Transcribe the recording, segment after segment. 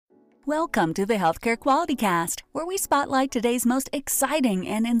Welcome to the Healthcare Quality Cast, where we spotlight today's most exciting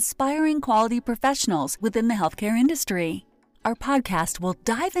and inspiring quality professionals within the healthcare industry. Our podcast will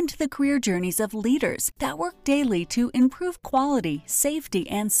dive into the career journeys of leaders that work daily to improve quality, safety,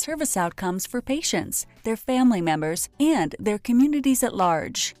 and service outcomes for patients, their family members, and their communities at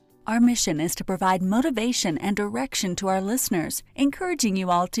large. Our mission is to provide motivation and direction to our listeners, encouraging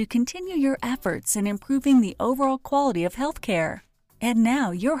you all to continue your efforts in improving the overall quality of healthcare. And now,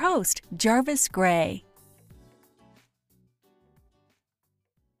 your host, Jarvis Gray.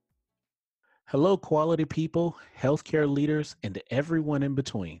 Hello, quality people, healthcare leaders, and everyone in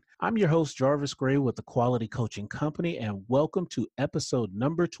between. I'm your host, Jarvis Gray with the Quality Coaching Company, and welcome to episode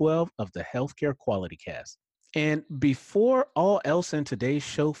number 12 of the Healthcare Quality Cast. And before all else in today's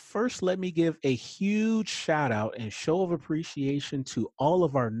show, first let me give a huge shout out and show of appreciation to all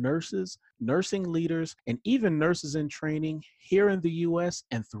of our nurses, nursing leaders, and even nurses in training here in the U.S.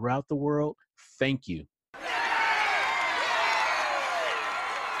 and throughout the world. Thank you.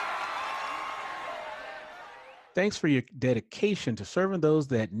 Thanks for your dedication to serving those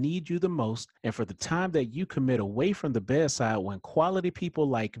that need you the most and for the time that you commit away from the bedside when quality people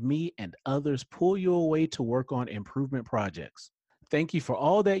like me and others pull you away to work on improvement projects. Thank you for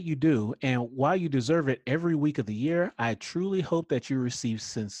all that you do, and while you deserve it every week of the year, I truly hope that you receive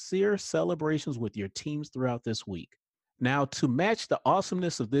sincere celebrations with your teams throughout this week. Now, to match the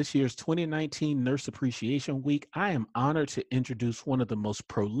awesomeness of this year's 2019 Nurse Appreciation Week, I am honored to introduce one of the most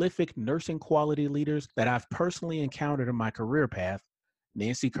prolific nursing quality leaders that I've personally encountered in my career path,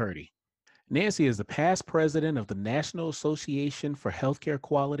 Nancy Curdy. Nancy is the past president of the National Association for Healthcare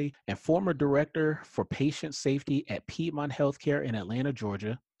Quality and former director for patient safety at Piedmont Healthcare in Atlanta,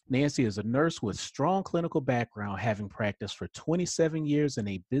 Georgia. Nancy is a nurse with strong clinical background, having practiced for 27 years in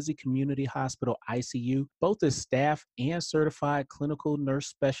a busy community hospital ICU, both as staff and certified clinical nurse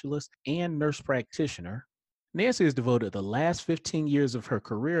specialist and nurse practitioner. Nancy has devoted the last 15 years of her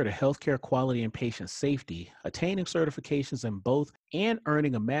career to healthcare quality and patient safety, attaining certifications in both and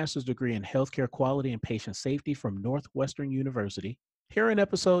earning a master's degree in healthcare quality and patient safety from Northwestern University. Here in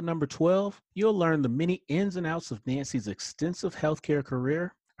episode number 12, you'll learn the many ins and outs of Nancy's extensive healthcare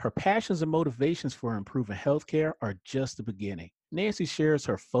career. Her passions and motivations for improving healthcare are just the beginning. Nancy shares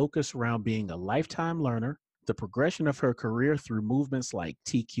her focus around being a lifetime learner, the progression of her career through movements like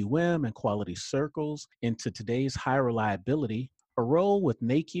TQM and quality circles into today's high reliability, her role with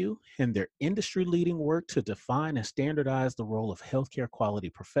NAHQ and their industry-leading work to define and standardize the role of healthcare quality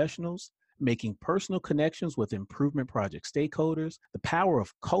professionals, making personal connections with improvement project stakeholders, the power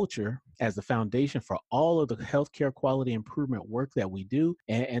of culture as the foundation for all of the healthcare quality improvement work that we do.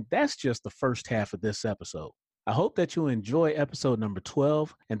 And that's just the first half of this episode. I hope that you enjoy episode number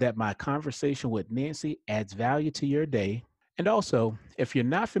 12 and that my conversation with Nancy adds value to your day. And also, if you're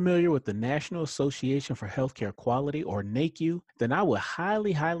not familiar with the National Association for Healthcare Quality, or NAHQ, then I would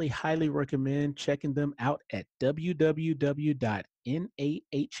highly recommend checking them out at www.nahq.org.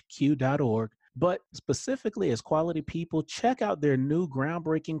 But specifically as quality people, check out their new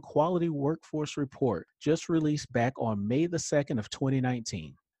groundbreaking quality workforce report, just released back on May the 2nd of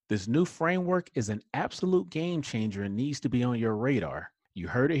 2019. This new framework is an absolute game changer and needs to be on your radar. You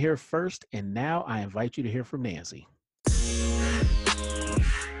heard it here first, and now I invite you to hear from Nancy.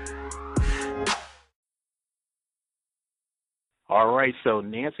 All right, so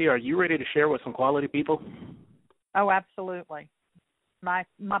Nancy, are you ready to share with some quality people? Oh, absolutely. My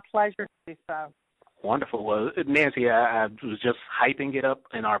pleasure to do so. Wonderful. Well, Nancy, I was just hyping it up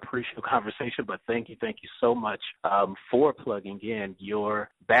in our pre-show conversation, but thank you so much for plugging in. Your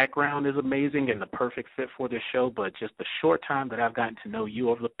background is amazing and the perfect fit for this show, but just the short time that I've gotten to know you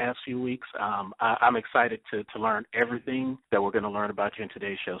over the past few weeks, I'm excited to learn everything that we're going to learn about you in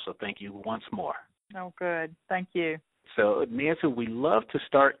today's show, so thank you once more. Oh, good. Thank you. So, Nancy, we love to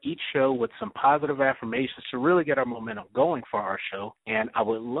start each show with some positive affirmations to really get our momentum going for our show. And I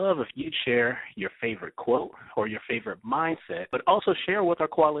would love if you'd share your favorite quote or your favorite mindset, but also share with our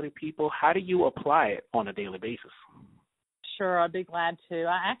quality people, how do you apply it on a daily basis? Sure, I'd be glad to.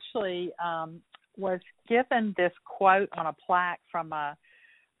 I actually was given this quote on a plaque from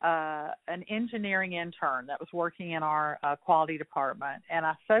an engineering intern that was working in our quality department, and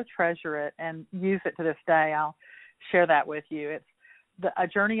I so treasure it and use it to this day. I'll share that with you. It's a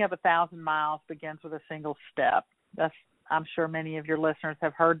journey of 1,000 miles begins with a single step. I'm sure many of your listeners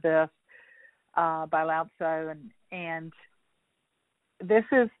have heard this by Lao Tzu, and this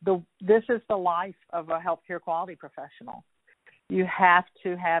is the life of a healthcare quality professional. You have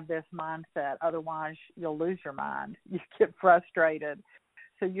to have this mindset, otherwise you'll lose your mind. You get frustrated.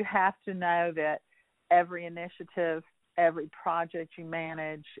 So you have to know that every initiative every project you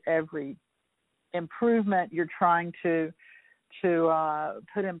manage, every improvement you're trying to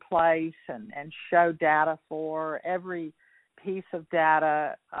put in place and show data for, every piece of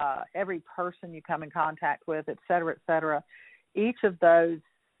data, every person you come in contact with, et cetera, each of those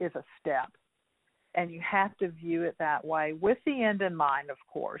is a step. And you have to view it that way with the end in mind, of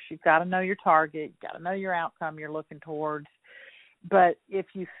course. You've got to know your target. You've got to know your outcome you're looking towards. But if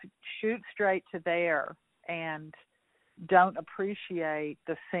you shoot straight to there and don't appreciate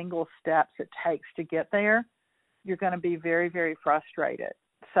the single steps it takes to get there, you're going to be very, very frustrated.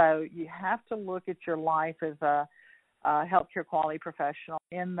 So you have to look at your life as a healthcare quality professional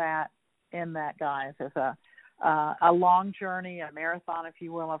in that, guys, as a long journey, a marathon, if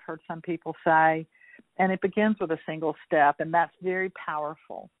you will. I've heard some people say, and it begins with a single step, and that's very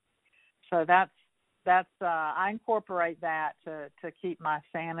powerful. So I incorporate that to keep my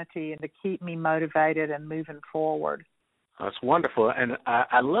sanity and to keep me motivated and moving forward. That's wonderful, and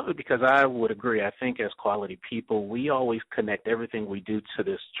I love it because I would agree. I think as quality people, we always connect everything we do to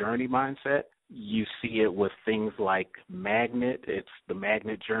this journey mindset. You see it with things like Magnet. It's the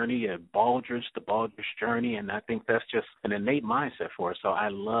Magnet journey, at Baldrige, the Baldrige journey, and I think that's just an innate mindset for us. So I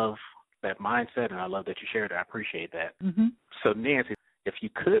love that mindset, and I love that you shared it. I appreciate that. Mm-hmm. So, Nancy, if you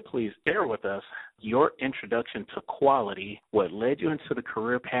could please share with us your introduction to quality, what led you into the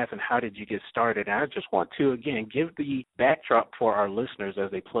career path, and how did you get started? And I just want to, again, give the backdrop for our listeners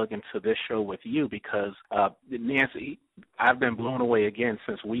as they plug into this show with you because, Nancy, I've been blown away again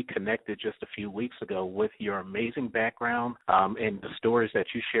since we connected just a few weeks ago with your amazing background and the stories that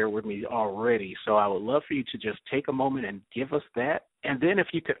you share with me already. So I would love for you to just take a moment and give us that. And then if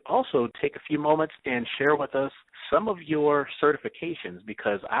you could also take a few moments and share with us some of your certifications,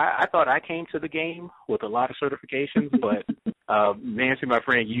 because I thought I came to the game with a lot of certifications, but Nancy, my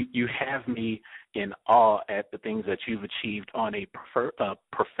friend, you have me in awe at the things that you've achieved on a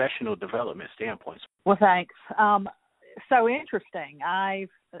professional development standpoint. Well, thanks. So interesting. I've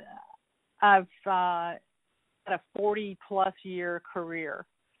had a 40-plus year career.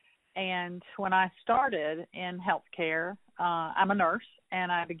 And when I started in healthcare, I'm a nurse,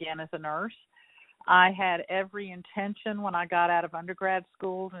 and I began as a nurse. I had every intention when I got out of undergrad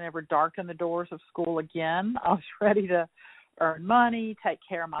school to never darken the doors of school again. I was ready to earn money, take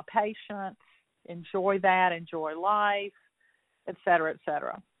care of my patients, enjoy life, et cetera, et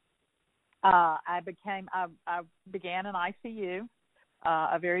cetera. I began in ICU,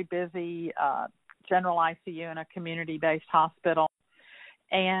 a very busy general ICU in a community-based hospital.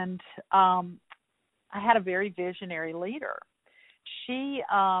 And I had a very visionary leader. She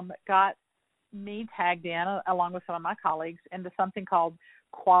got me tagged in, along with some of my colleagues, into something called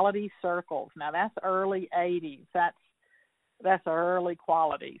quality circles. Now, that's early 80s. That's early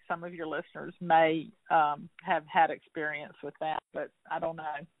quality. Some of your listeners may have had experience with that, but I don't know.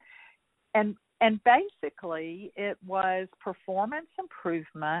 And basically, it was performance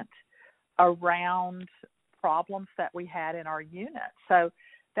improvement around problems that we had in our unit. So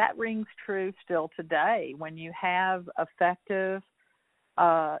that rings true still today. When you have effective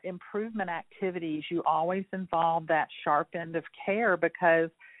improvement activities, you always involve that sharp end of care because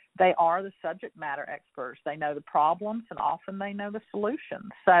they are the subject matter experts. They know the problems, and often they know the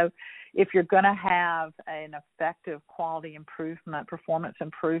solutions. So if you're going to have an effective quality improvement, performance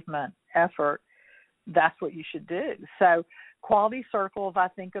improvement effort, that's what you should do. So quality circles, I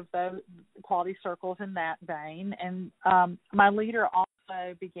think of those quality circles in that vein. And my leader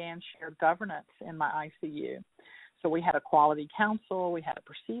also began shared governance in my ICU. So we had a quality council, we had a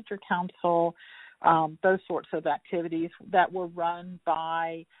procedure council, those sorts of activities that were run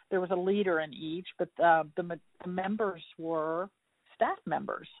by, there was a leader in each, but the members were staff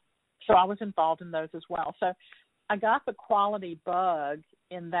members. So I was involved in those as well. So I got the quality bug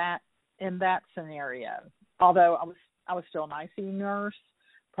in that scenario, although I was still an ICU nurse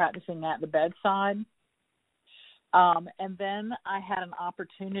practicing at the bedside. And then I had an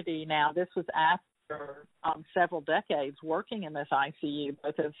opportunity. Now, this was after several decades working in this ICU,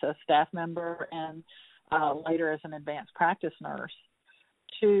 both as a staff member and later as an advanced practice nurse,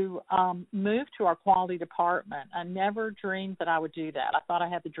 to move to our quality department. I never dreamed that I would do that. I thought I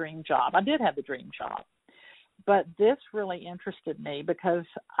had the dream job. I did have the dream job. But this really interested me because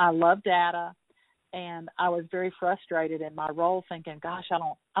I love data, and I was very frustrated in my role, thinking, "Gosh, I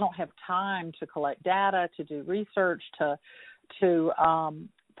don't have time to collect data, to do research, to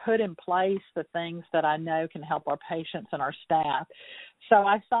put in place the things that I know can help our patients and our staff." So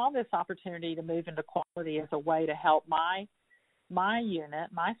I saw this opportunity to move into quality as a way to help my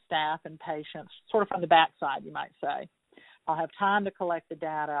unit, my staff and patients, sort of from the backside, you might say. I'll have time to collect the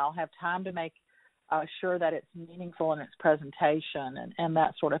data. I'll have time to make sure that it's meaningful in its presentation and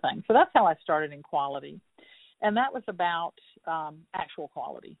that sort of thing. So that's how I started in quality. And that was about actual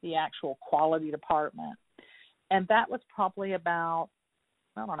quality, the actual quality department. And that was probably about,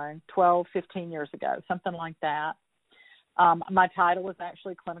 12, 15 years ago, something like that. My title was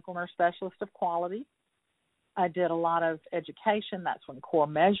actually Clinical Nurse Specialist of Quality. I did a lot of education. That's when core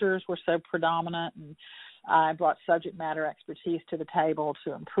measures were so predominant, and I brought subject matter expertise to the table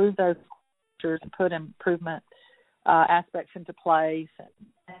to improve those measures and put improvement aspects into place,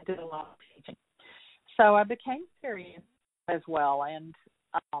 and did a lot of teaching. So I became very interested as well, and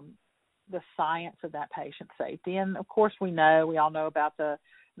the science of that patient safety. And, of course, we all know about the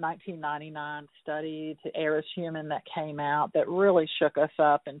 1999 study to Air is Human that came out that really shook us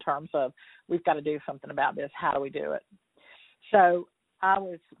up in terms of we've got to do something about this. How do we do it? So I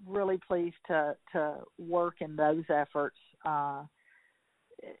was really pleased to work in those efforts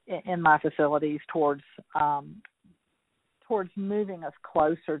in my facilities towards moving us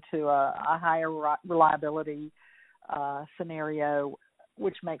closer to a higher reliability scenario,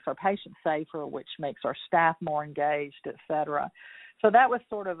 which makes our patients safer, which makes our staff more engaged, et cetera. So that was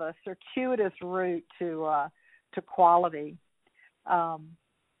sort of a circuitous route to quality.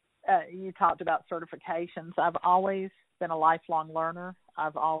 You talked about certifications. I've always been a lifelong learner.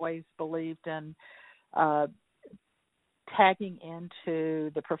 I've always believed in tagging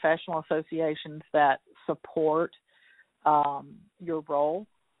into the professional associations that support your role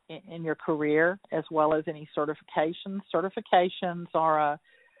in your career, as well as any certifications. Certifications are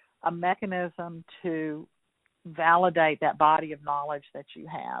a mechanism to validate that body of knowledge that you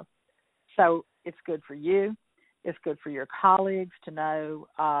have. So it's good for you. It's good for your colleagues to know,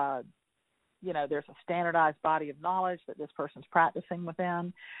 there's a standardized body of knowledge that this person's practicing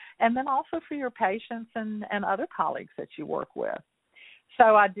within. And then also for your patients and other colleagues that you work with.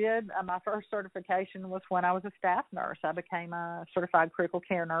 So I did, my first certification was when I was a staff nurse. I became a certified critical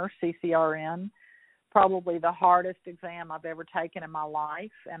care nurse, CCRN, probably the hardest exam I've ever taken in my life.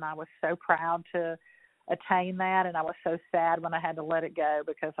 And I was so proud to attain that. And I was so sad when I had to let it go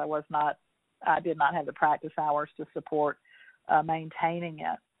because I did not have the practice hours to support maintaining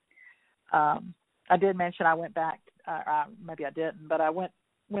it. I did mention I went back, maybe I didn't, but I went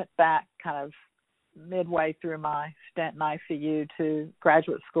back kind of midway through my stint in ICU to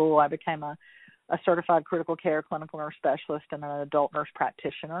graduate school. I became a certified critical care clinical nurse specialist and an adult nurse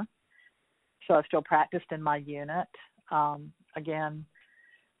practitioner. So I still practiced in my unit. Again,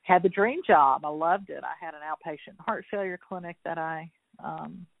 had the dream job. I loved it. I had an outpatient heart failure clinic that I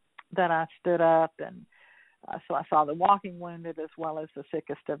stood up, and so I saw the walking wounded as well as the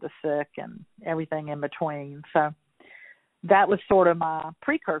sickest of the sick and everything in between. So that was sort of my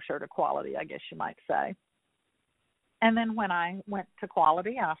precursor to quality, I guess you might say. And then when I went to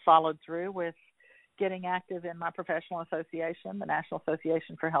quality, I followed through with getting active in my professional association, the National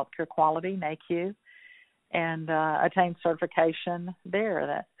Association for Healthcare Quality, NAHQ, and attained certification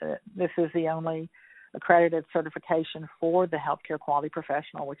there. This is the only accredited certification for the healthcare quality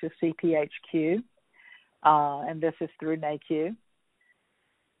professional, which is CPHQ, and this is through NAHQ.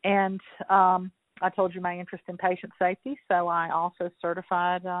 And I told you my interest in patient safety, so I also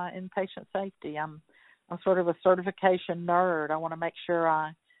certified in patient safety. I'm sort of a certification nerd. I want to make sure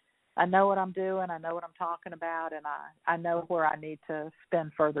I know what I'm doing, I know what I'm talking about, and I know where I need to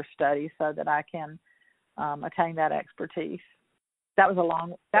spend further study so that I can attain that expertise. That was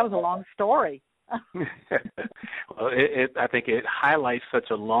a long story. Well, I think it highlights such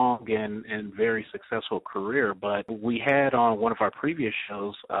a long and very successful career. But we had on one of our previous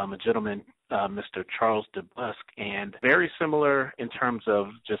shows a gentleman, Mr. Charles DeBusk, and very similar in terms of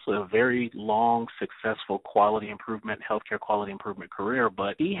just a very long, successful quality improvement, healthcare quality improvement career.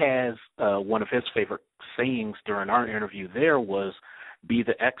 But he has one of his favorite sayings during our interview there was, be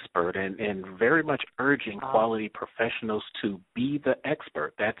the expert, and very much urging quality professionals to be the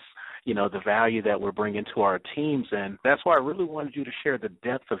expert. That's, the value that we're bringing to our teams. And that's why I really wanted you to share the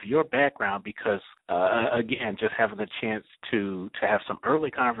depth of your background because, again, just having the chance to have some early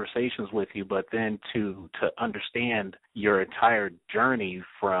conversations with you, but then to understand your entire journey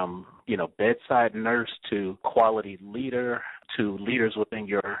from, bedside nurse to quality leader to leaders within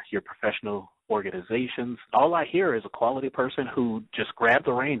your professional organizations. All I hear is a quality person who just grabbed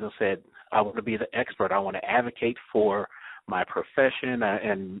the reins and said, I want to be the expert. I want to advocate for my profession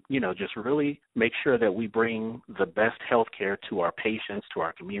and, just really make sure that we bring the best health care to our patients, to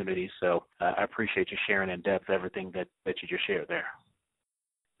our communities. So I appreciate you sharing in depth everything that you just shared there.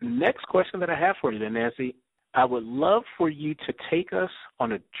 Next question that I have for you then, Nancy, I would love for you to take us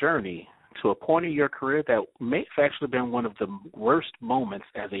on a journey to a point in your career that may have actually been one of the worst moments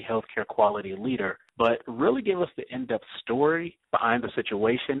as a healthcare quality leader, but really give us the in-depth story behind the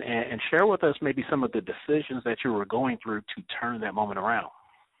situation and share with us maybe some of the decisions that you were going through to turn that moment around.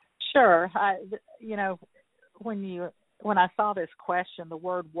 Sure. When I saw this question, the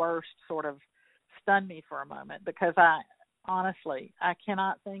word worst sort of stunned me for a moment, because I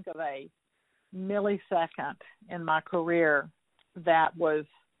cannot think of a millisecond in my career that was,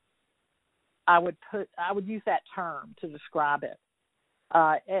 I would use that term to describe it.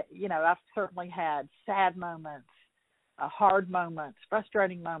 I've certainly had sad moments, hard moments,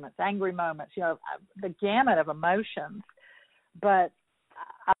 frustrating moments, angry moments, the gamut of emotions, but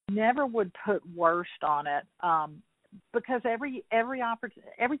I never would put worst on it, because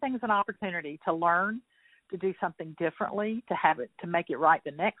everything's an opportunity to learn, to do something differently, to make it right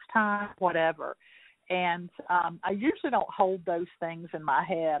the next time, whatever. And I usually don't hold those things in my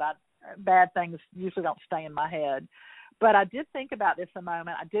head. Bad things usually don't stay in my head. But I did think about this a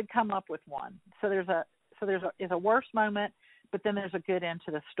moment. I did come up with one. So there's a worse moment, but then there's a good end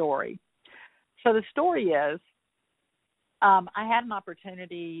to the story. So the story is, I had an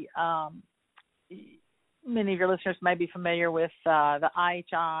opportunity. Many of your listeners may be familiar with the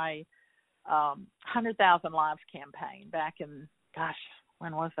IHI 100,000 Lives campaign back in,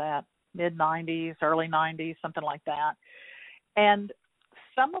 when was that? Mid-90s, early 90s, something like that. And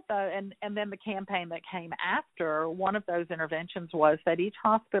some of and then the campaign that came after, one of those interventions was that each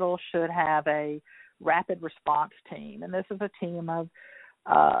hospital should have a rapid response team. And this is a team of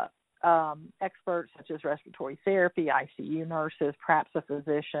experts such as respiratory therapy, ICU nurses, perhaps a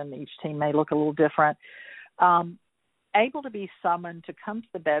physician. Each team may look a little different. Able to be summoned to come to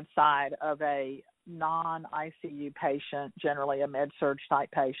the bedside of a non-ICU patient, generally a med-surg type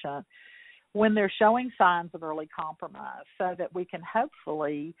patient, when they're showing signs of early compromise, so that we can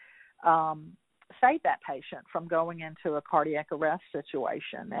hopefully save that patient from going into a cardiac arrest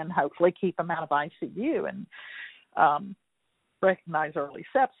situation and hopefully keep them out of ICU and recognize early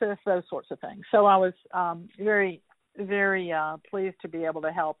sepsis, those sorts of things. So I was very, very pleased to be able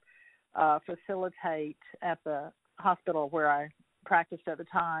to help facilitate at the hospital where I practiced at the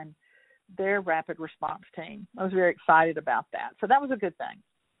time their rapid response team. I was very excited about that. So that was a good thing.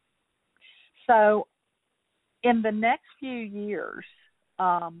 So in the next few years,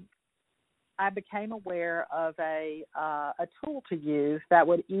 I became aware of a tool to use that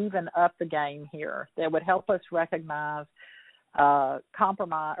would even up the game here, that would help us recognize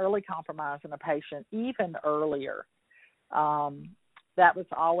early compromise in a patient even earlier. That was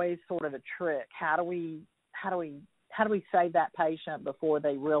always sort of a trick. How do we save that patient before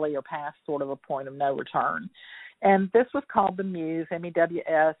they really are past sort of a point of no return? And this was called the MEWS,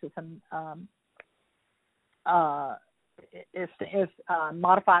 MEWS. It's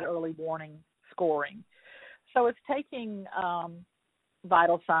modified early warning scoring. So it's taking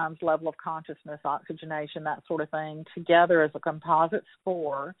vital signs, level of consciousness, oxygenation, that sort of thing, together as a composite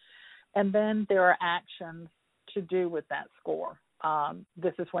score, and then there are actions to do with that score.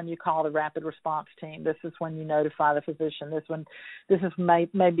 This is when you call the rapid response team. This is when you notify the physician. This is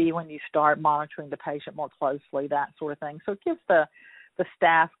maybe when you start monitoring the patient more closely, that sort of thing. So it gives the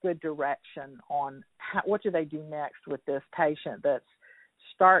staff good direction on what do they do next with this patient that's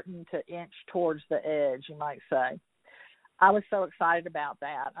starting to inch towards the edge, you might say. I was so excited about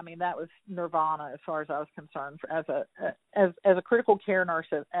that. I mean, that was nirvana as far as I was concerned as a critical care nurse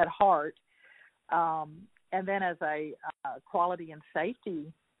at heart. And then as a quality and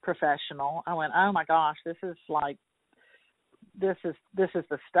safety professional, I went, oh my gosh, this is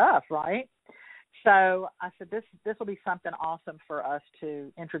the stuff, right? So I said, this will be something awesome for us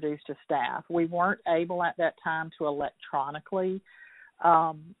to introduce to staff. We weren't able at that time to electronically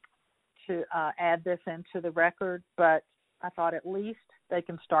to add this into the record, but I thought at least they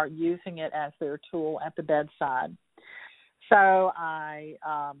can start using it as their tool at the bedside. So I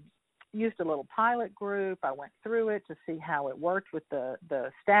used a little pilot group. I went through it to see how it worked with the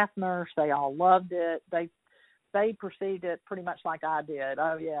staff nurse. They all loved it. They perceived it pretty much like I did.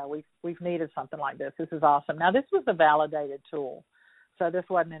 Oh yeah, we've needed something like this. This is awesome. Now this was a validated tool, so this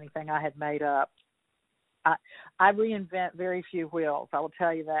wasn't anything I had made up. I reinvent very few wheels, I will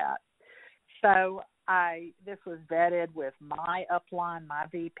tell you that. So this was vetted with my upline, my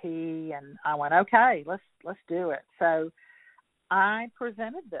VP, and I went, okay, let's do it. So I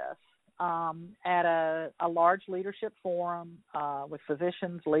presented this at a large leadership forum with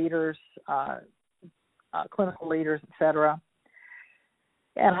physicians, leaders, clinical leaders, et cetera.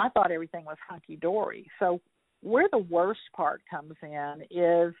 And I thought everything was hunky-dory. So where the worst part comes in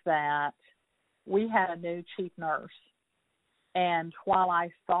is that we had a new chief nurse. And while I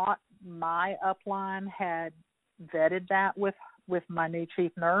thought my upline had vetted that with my new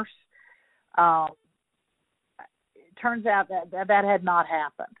chief nurse, it turns out that had not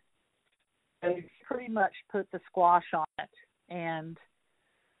happened. They pretty much put the squash on it. And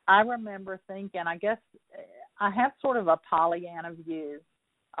I remember thinking, I guess I have sort of a Pollyanna view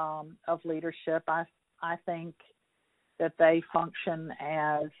of leadership. I think that they function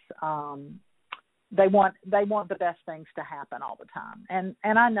as they want the best things to happen all the time.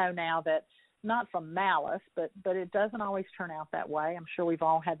 And I know now that, not from malice, but it doesn't always turn out that way. I'm sure we've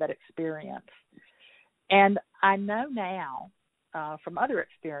all had that experience. And I know now from other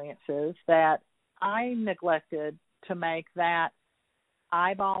experiences that I neglected to make that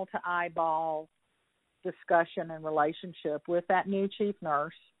eyeball-to-eyeball discussion and relationship with that new chief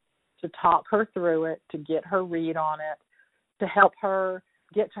nurse, to talk her through it, to get her read on it, to help her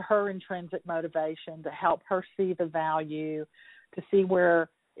get to her intrinsic motivation, to help her see the value, to see where,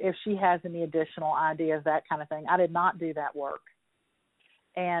 if she has any additional ideas, that kind of thing. I did not do that work.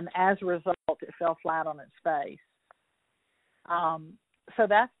 And as a result, it fell flat on its face. So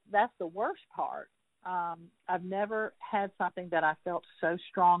that's the worst part. I've never had something that I felt so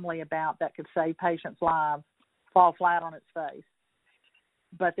strongly about that could save patients' lives fall flat on its face.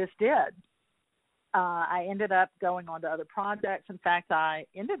 But this did. I ended up going on to other projects. In fact, I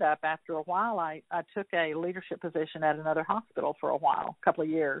ended up, after a while, I took a leadership position at another hospital for a while, a couple of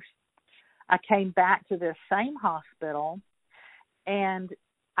years. I came back to this same hospital, and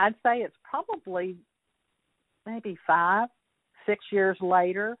I'd say it's probably maybe 5-6 years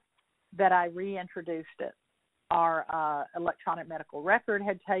later that I reintroduced it. Our electronic medical record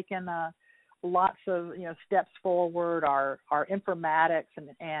had taken lots of steps forward. Our informatics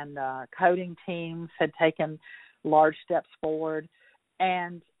and coding teams had taken large steps forward,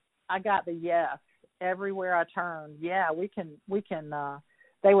 and I got the yes everywhere I turned. Yeah, we can.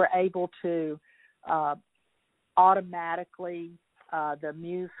 They were able to automatically, the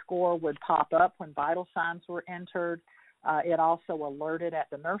Muse score would pop up when vital signs were entered. It also alerted at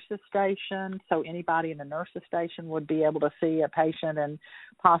the nurses station, so anybody in the nurses station would be able to see a patient and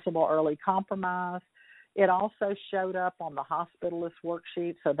possible early compromise. It also showed up on the hospitalist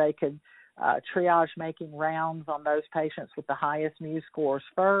worksheet, so they could triage making rounds on those patients with the highest Muse scores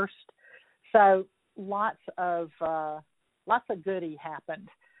first. So lots of goodie happened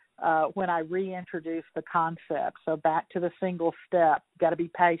when I reintroduced the concept. So back to the single step, got to be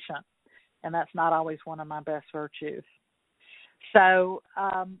patient, and that's not always one of my best virtues. So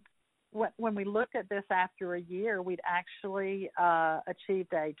when we look at this after a year, we'd actually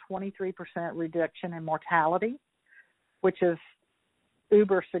achieved a 23% reduction in mortality, which is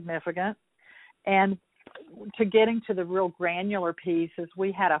uber significant. And to getting to the real granular pieces,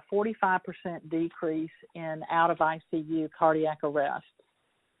 we had a 45% decrease in out-of-ICU cardiac arrests.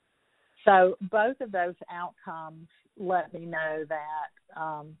 So both of those outcomes let me know that,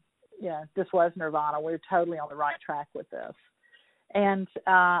 this was nirvana. We were totally on the right track with this. And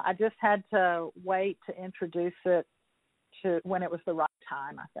I just had to wait to introduce it to when it was the right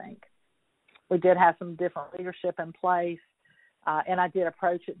time, I think. We did have some different leadership in place, and I did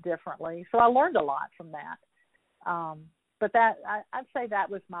approach it differently. So I learned a lot from that. But I'd say that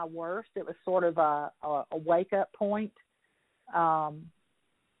was my worst. It was sort of a wake-up point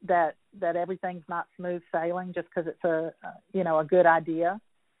that everything's not smooth sailing just because it's a good idea.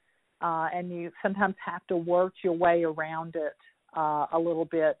 And you sometimes have to work your way around it a little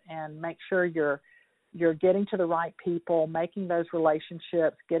bit and make sure you're getting to the right people, making those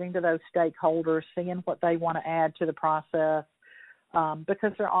relationships, getting to those stakeholders, seeing what they want to add to the process,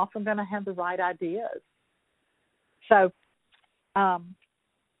 because they're often going to have the right ideas. So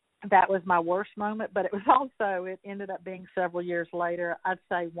that was my worst moment, but it was also, it ended up being several years later, I'd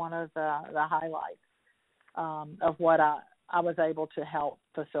say one of the highlights of what I was able to help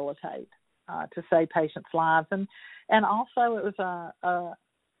facilitate to save patients' lives. And also it was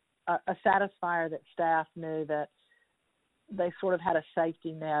a satisfier that staff knew that they sort of had a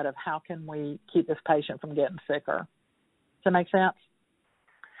safety net of how can we keep this patient from getting sicker. Does that make sense?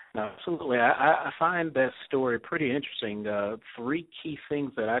 No, absolutely. I find that story pretty interesting. 3 key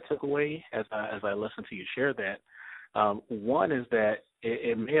things that I took away as I listened to you share that. One is that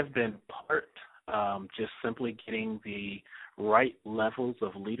it may have been part just simply getting the right levels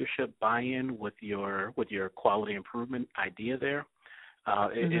of leadership buy-in with your quality improvement idea there.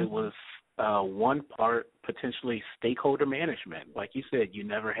 It was one part potentially stakeholder management. Like you said, you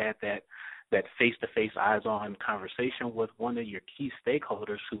never had that face-to-face, eyes-on conversation with one of your key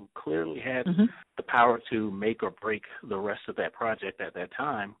stakeholders who clearly had the power to make or break the rest of that project at that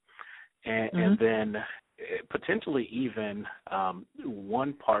time. And then potentially even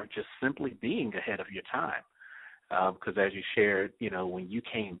one part just simply being ahead of your time. Because as you shared, when you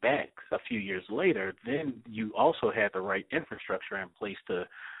came back a few years later, then you also had the right infrastructure in place to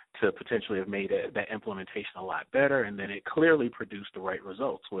potentially have made that implementation a lot better, and then it clearly produced the right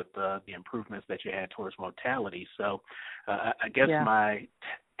results with the improvements that you had towards mortality. So I guess my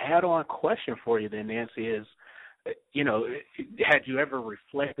add-on question for you then, Nancy, is, had you ever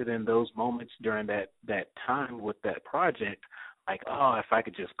reflected in those moments during that time with that project, like, oh, if I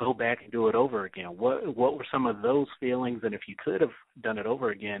could just go back and do it over again, what were some of those feelings? And if you could have done it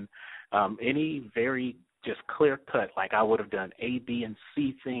over again, any very just clear cut, like I would have done A, B, and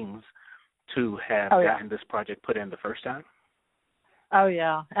C things to have gotten this project put in the first time? Oh,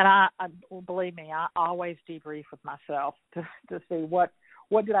 yeah. And I believe me, I always debrief with myself to see what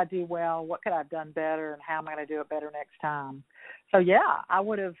did I do well, what could I have done better, and how am I going to do it better next time. So, yeah, I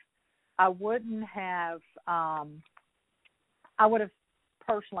would have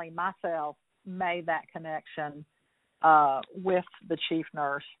personally myself made that connection with the chief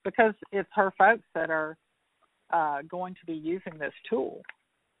nurse, because it's her folks that are going to be using this tool.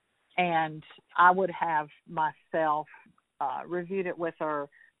 And I would have myself reviewed it with her,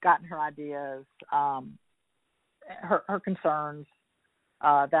 gotten her ideas, her concerns,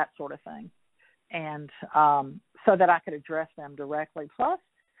 that sort of thing. And so that I could address them directly. Plus,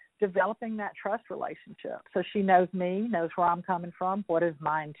 developing that trust relationship. So she knows me, knows where I'm coming from, what is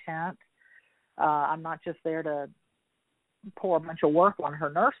my intent. I'm not just there to pour a bunch of work on her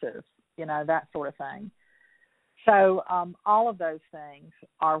nurses, that sort of thing. So all of those things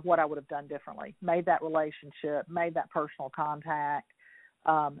are what I would have done differently. Made that relationship, made that personal contact,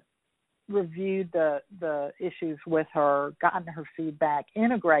 reviewed the issues with her, gotten her feedback,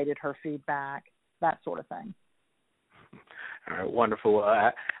 integrated her feedback, that sort of thing. All right, wonderful.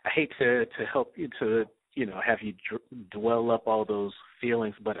 I hate to help you to, have you dwell up all those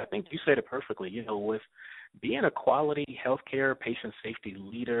feelings, but I think you said it perfectly. With being a quality healthcare patient safety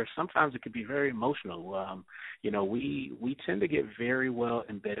leader, sometimes it can be very emotional. We tend to get very well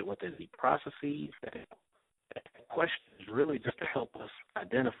embedded within the processes. That question is really just to help us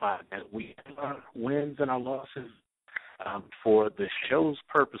identify that we have our wins and our losses. For the show's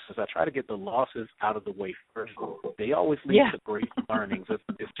purposes, I try to get the losses out of the way first. They always lead to great learnings.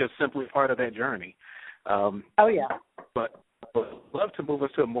 It's just simply part of that journey. But I'd love to move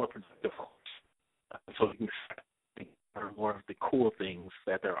us to a more productive course, so we can learn more of the cool things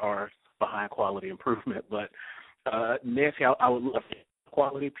that there are behind quality improvement. But Nancy, I would love to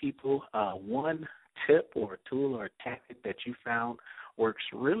quality people. One tip or a tool or a tactic that you found works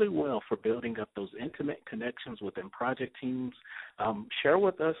really well for building up those intimate connections within project teams. Share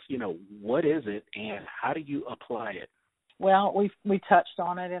with us, what is it and how do you apply it? Well, we touched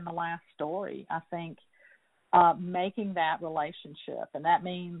on it in the last story. I think making that relationship, and that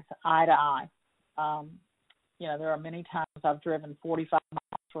means eye to eye. There are many times I've driven 45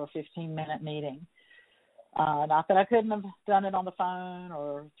 miles for a 15-minute meeting. Not that I couldn't have done it on the phone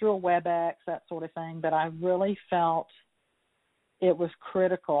or through a WebEx, that sort of thing, but I really felt it was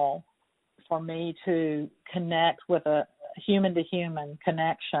critical for me to connect with a human-to-human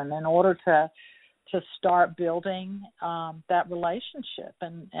connection in order to start building that relationship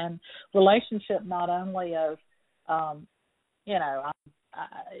and relationship not only of,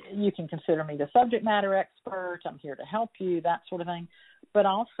 you can consider me the subject matter expert, I'm here to help you, that sort of thing, but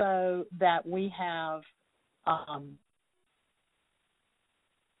also that we have,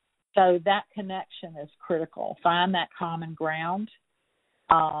 so that connection is critical. Find that common ground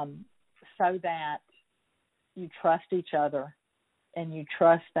so that you trust each other and you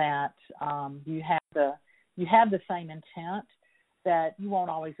trust that you have the same intent, that you won't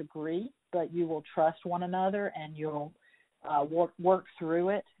always agree, but you will trust one another and you'll work through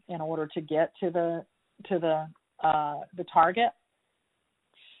it in order to get to the target.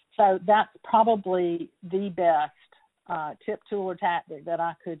 So that's probably the best tip, tool, or tactic that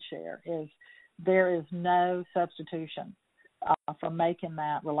I could share. Is there is no substitution for making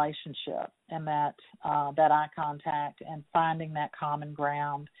that relationship and that eye contact and finding that common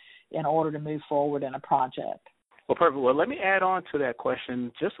ground in order to move forward in a project. Well, perfect. Well, let me add on to that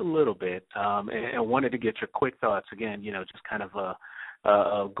question just a little bit, and wanted to get your quick thoughts again. Just kind of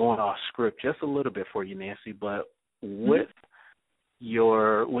going off script just a little bit for you, Nancy. But with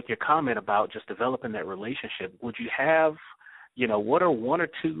your comment about just developing that relationship, would you have, what are one or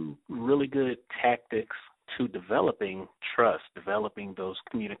two really good tactics to developing trust, developing those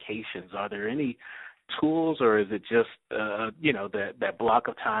communications? Are there any tools, or is it just, that block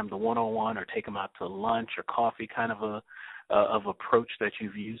of time, the one-on-one, or take them out to lunch or coffee kind of of approach that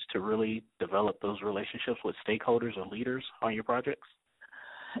you've used to really develop those relationships with stakeholders or leaders on your projects?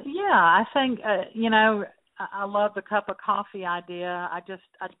 Yeah, I think, I love the cup of coffee idea.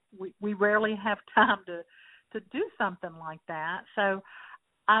 We rarely have time to do something like that. So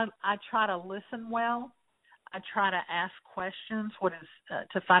I try to listen well. I try to ask questions.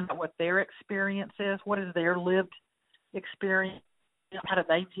 To find out what their experience is. What is their lived experience? How do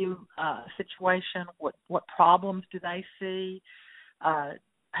they view a situation? What problems do they see?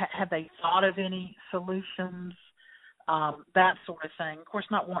 Have they thought of any solutions? That sort of thing. Of course,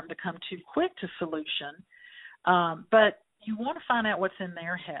 not wanting to come too quick to solution, but you want to find out what's in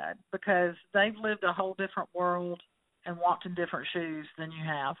their head because they've lived a whole different world and walked in different shoes than you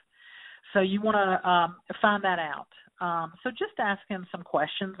have. So you want to find that out. So just asking some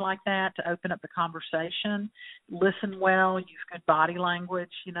questions like that to open up the conversation, listen well, use good body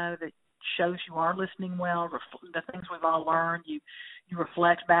language, that shows you are listening well, the things we've all learned. You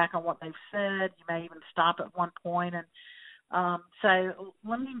reflect back on what they've said. You may even stop at one point and say,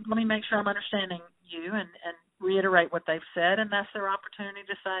 let me make sure I'm understanding you and reiterate what they've said. And that's their opportunity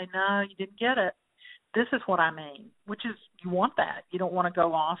to say, no, you didn't get it. This is what I mean, which is you want that. You don't want to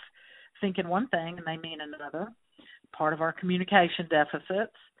go off thinking one thing and they mean another. Part of our communication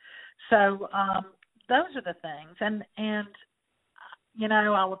deficits. So those are the things. And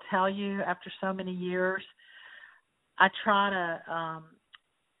I will tell you, after so many years, I try to,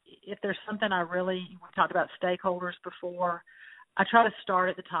 if there's something we talked about stakeholders before, I try to start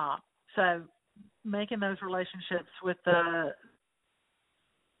at the top. So making those relationships with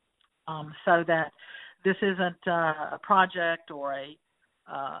so that this isn't a project or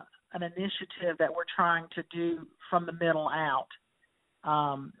an initiative that we're trying to do from the middle out.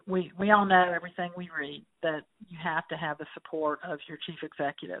 We all know everything we read that you have to have the support of your chief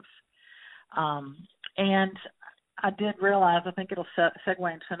executives. And I did realize, I think it'll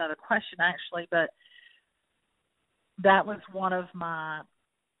segue into another question actually, but that was one of my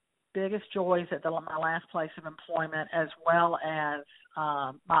biggest joys at my last place of employment, as well as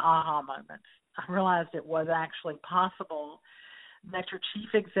my aha moments. I realized it was actually possible that your chief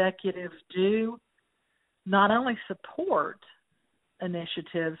executives do not only support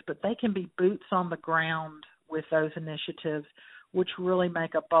initiatives, but they can be boots on the ground with those initiatives, which really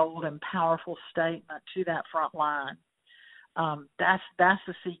make a bold and powerful statement to that front line. That's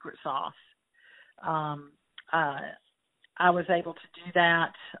the secret sauce. I was able to do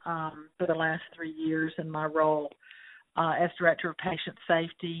that for the last 3 years in my role as Director of Patient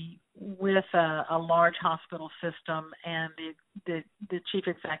Safety with a large hospital system, and the chief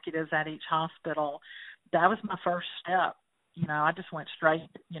executives at each hospital. That was my first step. I just went straight,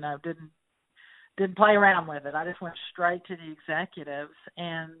 didn't play around with it. I just went straight to the executives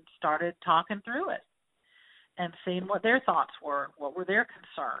and started talking through it and seeing what their thoughts were, what were their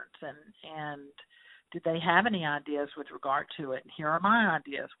concerns, and did they have any ideas with regard to it? And here are my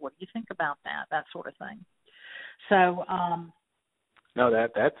ideas. What do you think about that? That sort of thing. So, no,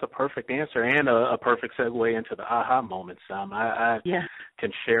 that's a perfect answer and a perfect segue into the aha moments. I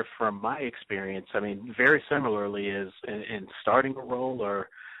can share from my experience. I mean, very similarly is in starting a role or,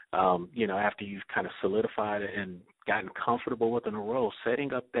 after you've kind of solidified it and gotten comfortable within a role,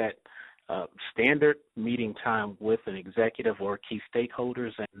 setting up that standard meeting time with an executive or key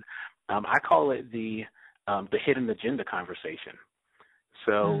stakeholders. And I call it the hidden agenda conversation.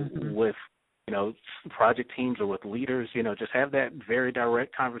 So with project teams or with leaders, just have that very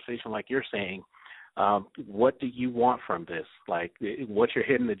direct conversation like you're saying. What do you want from this? Like, what's your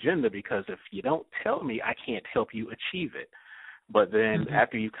hidden agenda? Because if you don't tell me, I can't help you achieve it. But then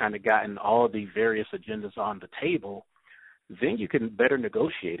after you've kind of gotten all the various agendas on the table, then you can better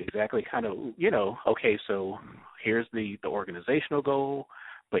negotiate exactly kind of, okay, so here's the organizational goal,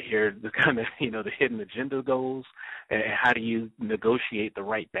 but here the kind of, the hidden agenda goals, and how do you negotiate the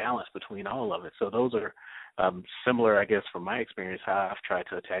right balance between all of it? So those are similar, I guess, from my experience, how I've tried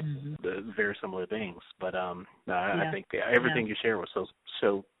to attack the very similar things. But I think everything you share was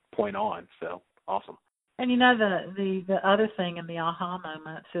so point on. So awesome. And the other thing in the aha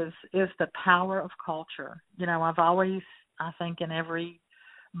moments is the power of culture. I've always, I think, in every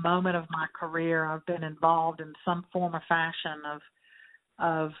moment of my career, I've been involved in some form or fashion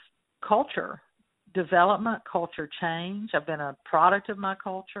of culture development, culture change. I've been a product of my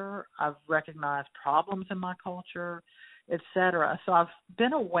culture. I've recognized problems in my culture, et cetera. So I've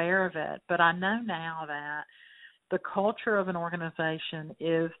been aware of it, but I know now that the culture of an organization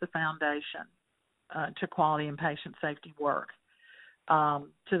is the foundation to quality and patient safety work,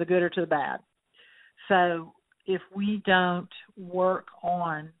 to the good or to the bad. So if we don't work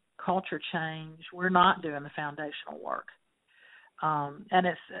on culture change, we're not doing the foundational work. And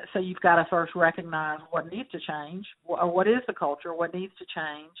so you've got to first recognize what needs to change, or what is the culture, what needs to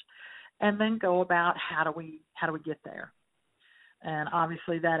change, and then go about how do we get there. And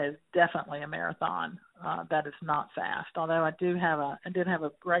obviously that is definitely a marathon. That is not fast. Although I did have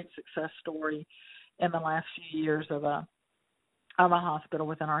a great success story in the last few years of a hospital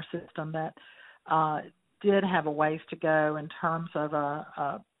within our system that did have a ways to go in terms of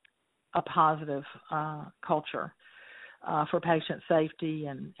a positive culture for patient safety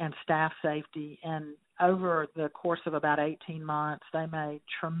and staff safety. And over the course of about 18 months, they made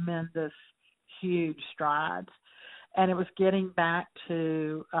tremendous, huge strides. And it was getting back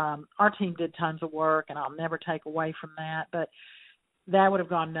to, our team did tons of work, and I'll never take away from that, but that would have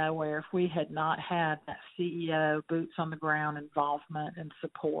gone nowhere if we had not had that CEO boots on the ground involvement and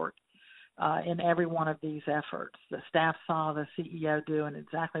support in every one of these efforts. The staff saw the CEO doing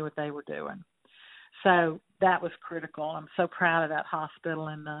exactly what they were doing. So that was critical. I'm so proud of that hospital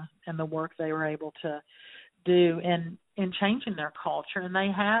and the work they were able to do in changing their culture. And they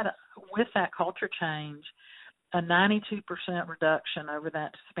had, with that culture change, a 92% reduction over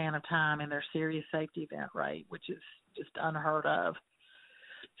that span of time in their serious safety event rate, which is just unheard of.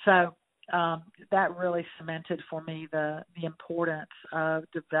 So that really cemented for me the importance of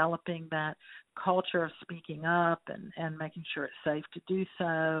developing that culture of speaking up and making sure it's safe to do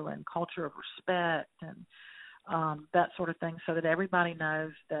so, and culture of respect and that sort of thing, so that everybody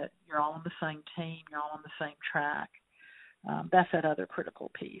knows that you're all on the same team, you're all on the same track. That's that other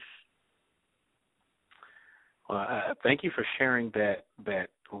critical piece. Well, thank you for sharing that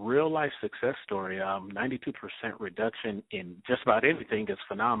real-life success story. 92% reduction in just about everything is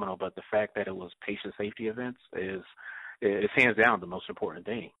phenomenal, but the fact that it was patient safety events is hands down the most important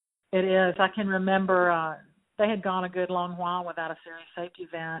thing. It is. I can remember they had gone a good long while without a serious safety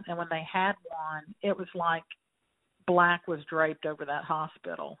event, and when they had one, it was like black was draped over that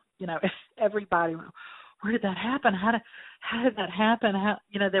hospital. You know, everybody, where did that happen? How did that happen?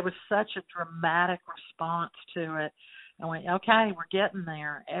 There was such a dramatic response to it. I went, okay, we're getting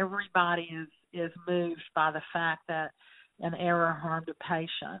there. Everybody is moved by the fact that an error harmed a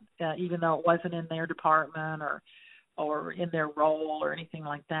patient, even though it wasn't in their department or in their role or anything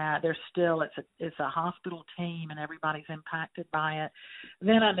like that. There's still, it's a hospital team and everybody's impacted by it.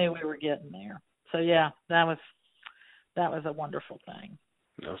 Then I knew we were getting there. So yeah, that was a wonderful thing.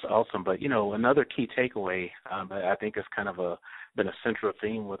 That was awesome. But, another key takeaway, I think is kind of been a central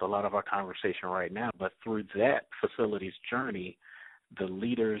theme with a lot of our conversation right now, but through that facility's journey, the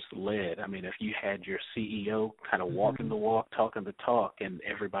leaders led. I mean, if you had your CEO kind of walking the walk, talking the talk, and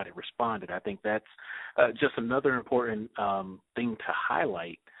everybody responded, I think that's just another important thing to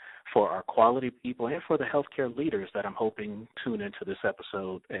highlight for our quality people and for the healthcare leaders that I'm hoping tune into this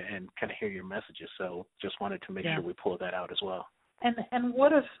episode and kind of hear your messages. So just wanted to make sure we pull that out as well. And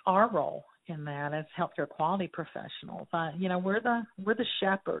what is our role in that as healthcare quality professionals? We're the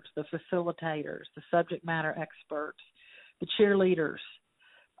shepherds, the facilitators, the subject matter experts, the cheerleaders.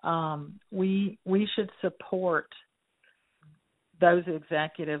 We should support those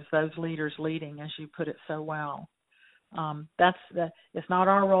executives, those leaders leading, as you put it so well. It's not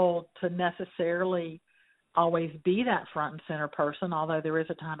our role to necessarily always be that front and center person, although there is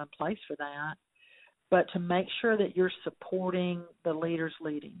a time and place for that, but to make sure that you're supporting the leaders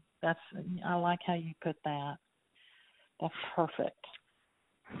leading. I like how you put that. That's perfect.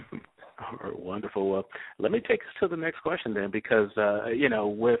 All right, wonderful. Well, let me take us to the next question then, because,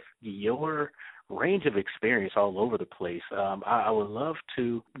 with your range of experience all over the place, I would love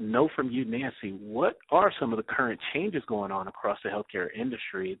to know from you, Nancy, what are some of the current changes going on across the healthcare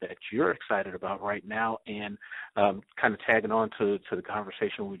industry that you're excited about right now? And kind of tagging on to the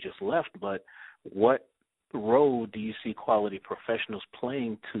conversation we just left, but what role do you see quality professionals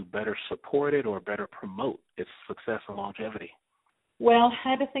playing to better support it or better promote its success and longevity? Well, I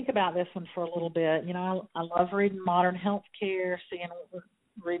had to think about this one for a little bit. I love reading Modern Healthcare,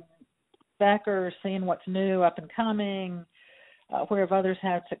 reading Becker, seeing what's new, up and coming, where have others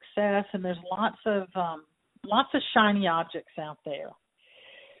had success, and there's lots of shiny objects out there.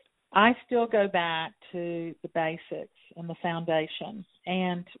 I still go back to the basics and the foundation.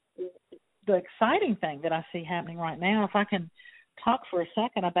 And the exciting thing that I see happening right now, if I can talk for a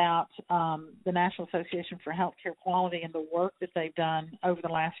second about the National Association for Healthcare Quality and the work that they've done over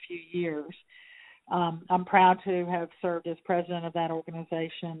the last few years. I'm proud to have served as president of that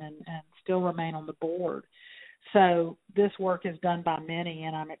organization and still remain on the board. So this work is done by many,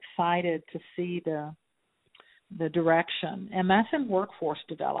 and I'm excited to see the direction, and that's in workforce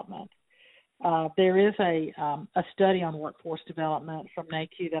development. There is a study on workforce development from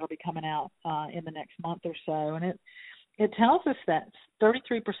NAHQ that'll be coming out in the next month or so, and it tells us that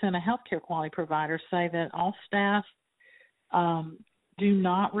 33% of healthcare quality providers say that all staff do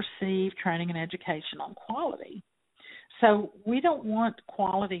not receive training and education on quality. So we don't want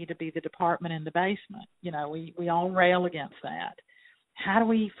quality to be the department in the basement. You know, we all rail against that. How do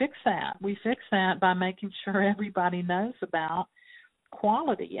we fix that? We fix that by making sure everybody knows about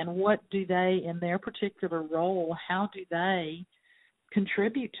quality and what do they, in their particular role, how do they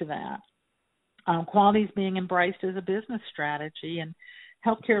contribute to that? Quality is being embraced as a business strategy, and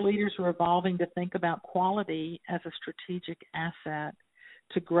healthcare leaders are evolving to think about quality as a strategic asset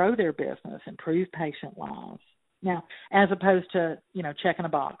to grow their business, improve patient lives. Now, as opposed to, you know, checking a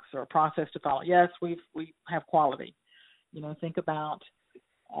box or a process to follow. Yes, we have quality. You know, think about,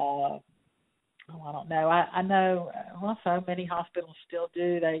 I don't know. I know, well, so many hospitals still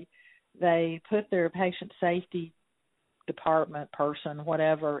do. They put their patient safety department person,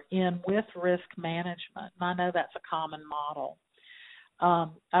 whatever, in with risk management. And I know that's a common model.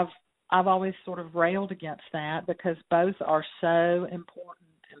 I've always sort of railed against that because both are so important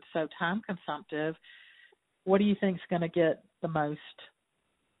and so time consumptive. What do you think is going to get the most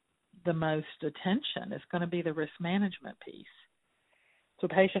attention? It's going to be the risk management piece. So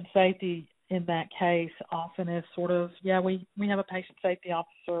patient safety in that case often is sort of, we have a patient safety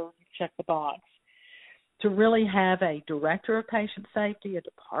officer, check the box. To really have a director of patient safety, a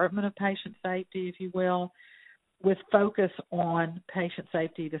department of patient safety, if you will, with focus on patient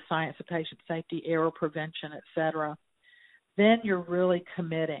safety, the science of patient safety, error prevention, et cetera, then you're really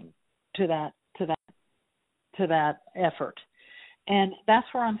committing to that effort. And that's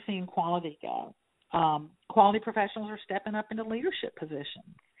where I'm seeing quality go. Quality professionals are stepping up into leadership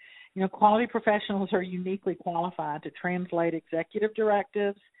positions. You know, quality professionals are uniquely qualified to translate executive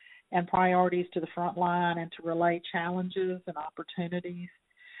directives and priorities to the front line and to relay challenges and opportunities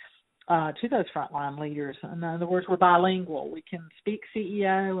to those frontline leaders. In other words, we're bilingual. We can speak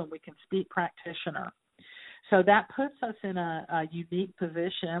CEO and we can speak practitioner. So that puts us in a unique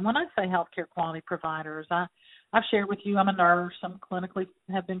position. And when I say healthcare quality providers, I've shared with you I'm a nurse,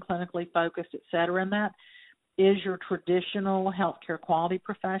 have been clinically focused, et cetera, and that is your traditional healthcare quality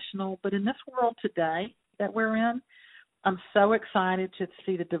professional. But in this world today that we're in, I'm so excited to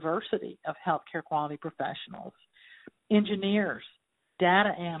see the diversity of healthcare quality professionals, engineers, data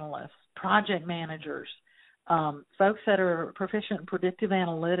analysts, project managers, folks that are proficient in predictive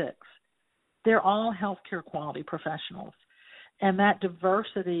analytics. They're all healthcare quality professionals. And that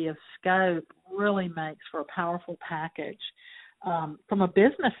diversity of scope really makes for a powerful package. From a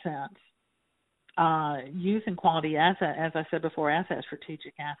business sense, using quality as I said before, as a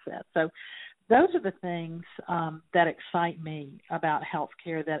strategic asset. So those are the things that excite me about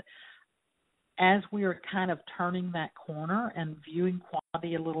healthcare, that as we are kind of turning that corner and viewing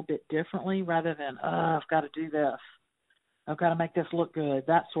quality a little bit differently rather than, I've got to do this, I've got to make this look good,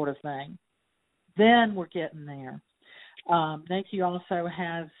 that sort of thing, then we're getting there. NAHQ also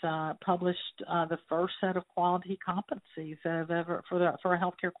has published the first set of quality competencies that have ever for a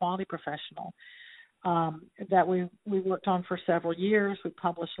healthcare quality professional that we worked on for several years. We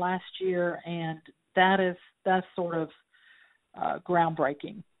published last year, and that's sort of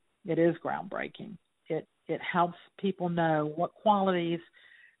groundbreaking. It is groundbreaking. It helps people know what qualities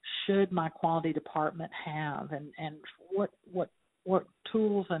should my quality department have, and what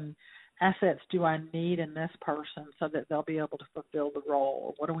tools and assets do I need in this person so that they'll be able to fulfill the role,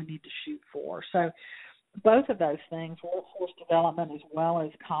 or what do we need to shoot for? So both of those things, workforce development as well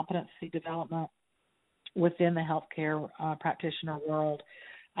as competency development within the healthcare practitioner world,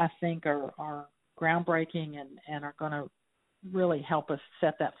 I think are groundbreaking and are going to really help us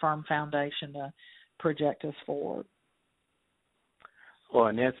set that firm foundation to project us forward.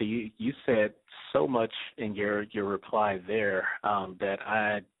 Well, Nancy, you said so much in your reply there that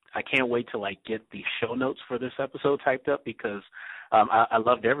I can't wait till I get the show notes for this episode typed up, because I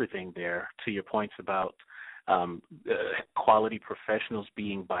loved everything there. To your points about quality professionals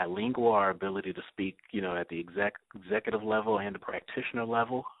being bilingual, our ability to speak, at the executive level and the practitioner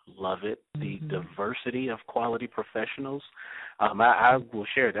level, love it. Mm-hmm. The diversity of quality professionals, I will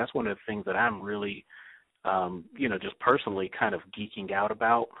share. That's one of the things that I'm really, just personally kind of geeking out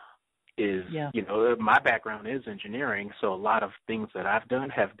about. Is, my background is engineering, so a lot of things that I've done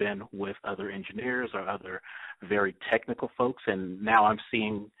have been with other engineers or other very technical folks, and now I'm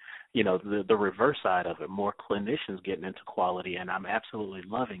seeing, the reverse side of it, more clinicians getting into quality, and I'm absolutely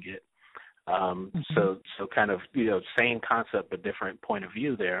loving it. So kind of, same concept but different point of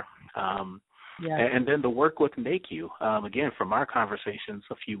view there. And then the work with NAHQ, again, from our conversations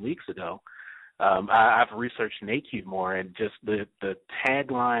a few weeks ago, I've researched NAECU more, and just the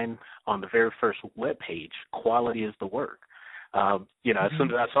tagline on the very first webpage, quality is the work. As soon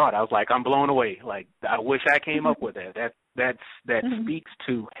as I saw it, I was like, I'm blown away. Like, I wish I came up with that. That speaks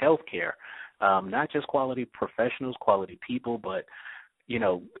to healthcare, not just quality professionals, quality people, but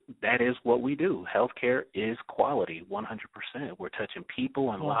that is what we do. Healthcare is quality, 100%. We're touching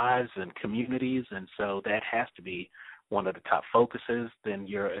people and lives and communities, and so that has to be one of the top focuses. Then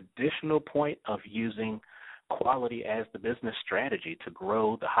your additional point of using quality as the business strategy to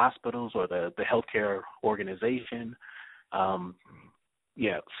grow the hospitals or the healthcare organization.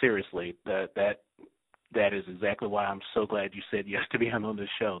 Seriously, that is exactly why I'm so glad you said yes to being on this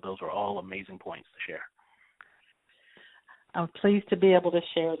show. Those are all amazing points to share. I'm pleased to be able to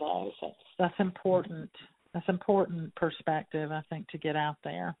share those. That's important. That's important perspective, I think, to get out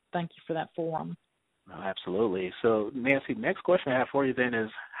there. Thank you for that forum. Oh, absolutely. So, Nancy, next question I have for you then is,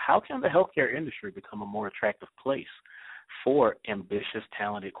 how can the healthcare industry become a more attractive place for ambitious,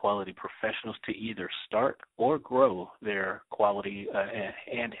 talented, quality professionals to either start or grow their quality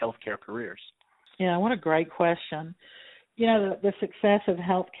and healthcare careers? Yeah, what a great question. The success of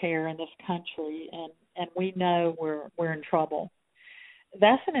healthcare in this country, and we know we're in trouble.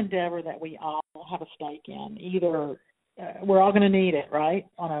 That's an endeavor that we all have a stake in. Either we're all going to need it, right,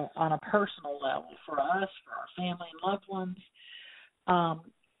 on a personal level, for us, for our family and loved ones.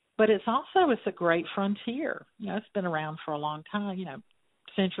 But it's a great frontier. It's been around for a long time,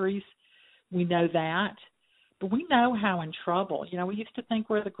 centuries. We know that. But we know how in trouble. We used to think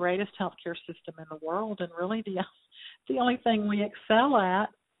we're the greatest healthcare system in the world, and really the only thing we excel at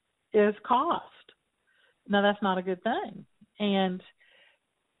is cost. Now, that's not a good thing. And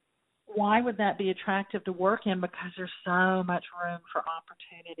why would that be attractive to work in? Because there's so much room for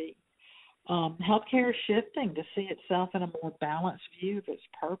opportunity. Healthcare is shifting to see itself in a more balanced view of its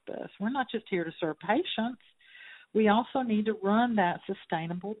purpose. We're not just here to serve patients. We also need to run that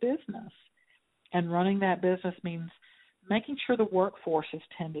sustainable business. And running that business means making sure the workforce is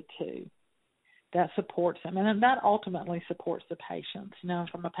tended to. That supports them. And that ultimately supports the patients.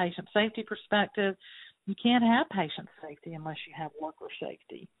 From a patient safety perspective, you can't have patient safety unless you have worker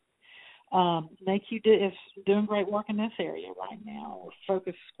safety. NAECU is doing great work in this area right now. We're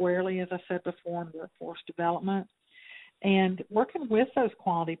focused squarely, as I said before, on workforce development and working with those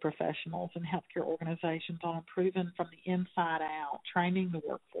quality professionals and healthcare organizations on improving from the inside out, training the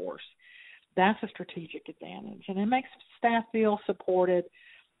workforce. That's a strategic advantage. And it makes staff feel supported,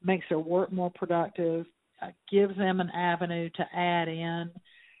 makes their work more productive, gives them an avenue to add in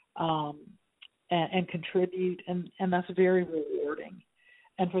and contribute, and that's very rewarding.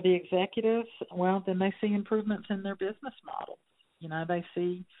 And for the executives, well, then they see improvements in their business models. They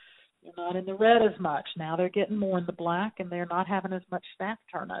see they're not in the red as much. Now they're getting more in the black, and they're not having as much staff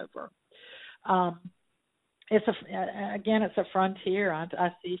turnover. It's a frontier I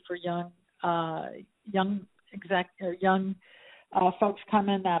see for young folks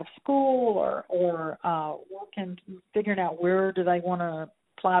coming out of school or working, figuring out where do they want to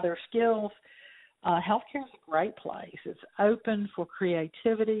apply their skills. Healthcare is a great place. It's open for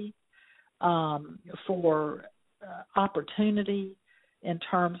creativity, for opportunity in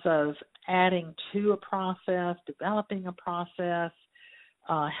terms of adding to a process, developing a process,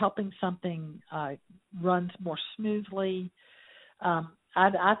 helping something run more smoothly.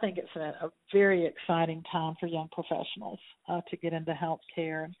 I think it's a very exciting time for young professionals to get into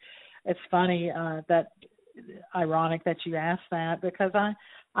healthcare. It's funny ironic that you asked that, because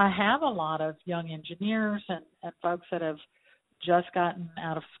I have a lot of young engineers and folks that have just gotten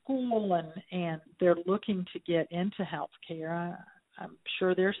out of school and they're looking to get into healthcare. I'm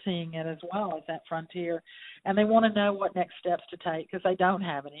sure they're seeing it as well as that frontier, and they want to know what next steps to take because they don't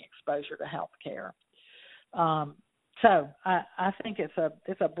have any exposure to healthcare. So I think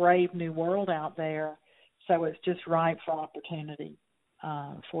it's a brave new world out there. So it's just ripe for opportunity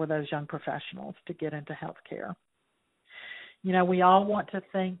for those young professionals to get into healthcare. We all want to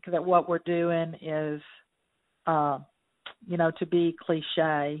think that what we're doing is, to be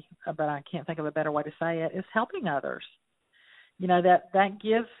cliche, but I can't think of a better way to say it, is helping others. That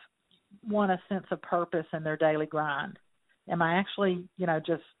gives one a sense of purpose in their daily grind. Am I actually,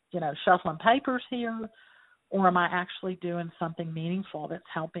 just, shuffling papers here, or am I actually doing something meaningful that's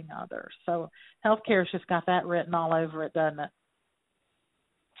helping others? So healthcare's just got that written all over it, doesn't it?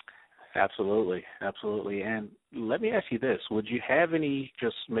 Absolutely, absolutely. And let me ask you this. Would you have any,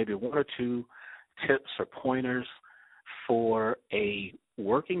 just maybe one or two tips or pointers for a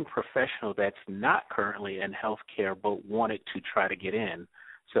working professional that's not currently in healthcare but wanted to try to get in?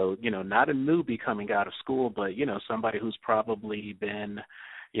 So, not a newbie coming out of school, but, somebody who's probably been,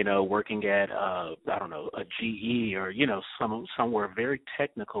 working at, I don't know, a GE or, somewhere very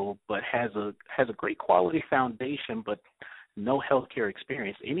technical, but has a great quality foundation, but no healthcare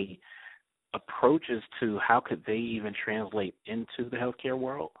experience. Any approaches to how could they even translate into the healthcare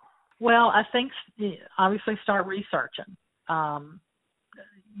world? Well, I think obviously start researching.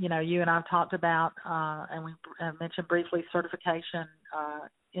 You and I've talked about, and we have mentioned briefly, certification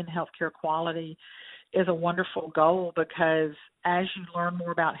in healthcare quality is a wonderful goal, because as you learn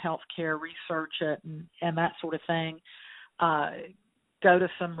more about healthcare, research it and that sort of thing, go to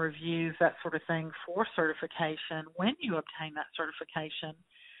some reviews, that sort of thing for certification. When you obtain that certification,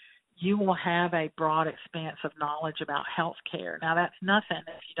 you will have a broad expanse of knowledge about healthcare. Now, that's nothing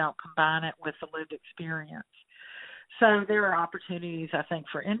if you don't combine it with the lived experience. So there are opportunities, I think,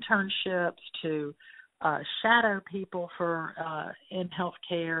 for internships, to shadow people in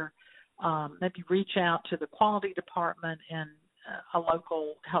healthcare, maybe reach out to the quality department in a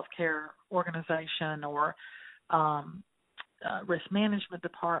local healthcare organization, or risk management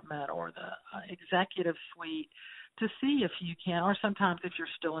department, or the executive suite, to see if you can, or sometimes if you're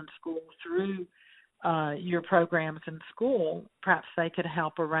still in school, through your programs in school, perhaps they could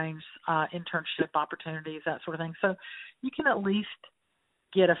help arrange internship opportunities, that sort of thing. So you can at least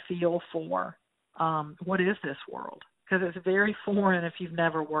get a feel for what is this world, because it's very foreign if you've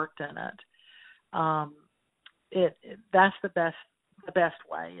never worked in it. That's the best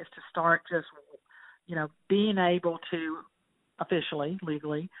way, is to start just being able to officially,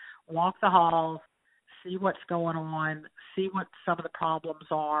 legally, walk the halls, see what's going on, see what some of the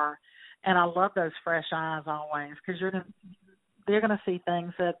problems are. And I love those fresh eyes always, because they're going to see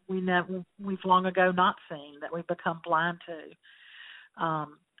things that we've long ago not seen, that we've become blind to.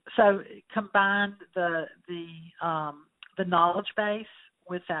 So combine the knowledge base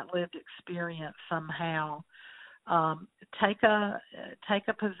with that lived experience somehow. Take a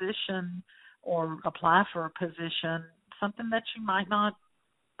position or apply for a position, something that you might not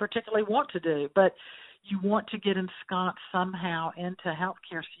particularly want to do, but you want to get ensconced somehow into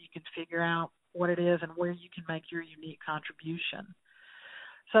healthcare so you can figure out what it is and where you can make your unique contribution.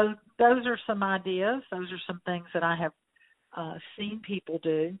 So those are some ideas. Those are some things that I have seen people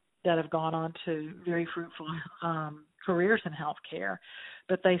do that have gone on to very fruitful careers in healthcare,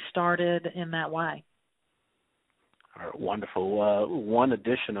 but they started in that way. All right, wonderful. One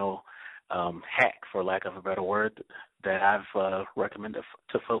additional hack, for lack of a better word, that I've recommended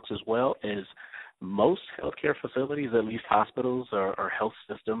to folks as well is most healthcare facilities, at least hospitals or health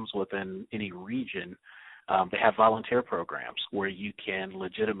systems within any region, they have volunteer programs where you can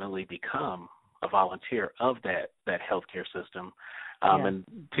legitimately become a volunteer of that healthcare system. And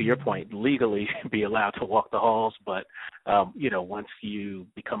to your point, legally be allowed to walk the halls, but, once you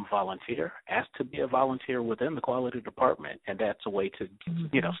become a volunteer, ask to be a volunteer within the quality department. And that's a way to,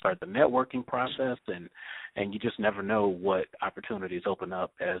 start the networking process, and you just never know what opportunities open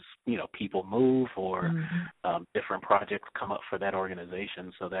up as, people move or different projects come up for that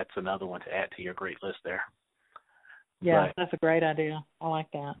organization. So that's another one to add to your great list there. Yeah, that's a great idea. I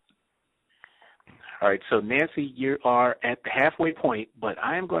like that. All right, so Nancy, you are at the halfway point, but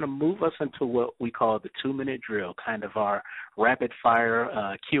I am going to move us into what we call the 2-minute drill, kind of our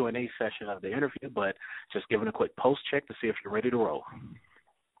rapid-fire Q&A session of the interview, but just giving a quick post check to see if you're ready to roll.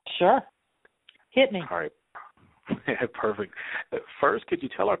 Sure. Hit me. All right. Perfect. First, could you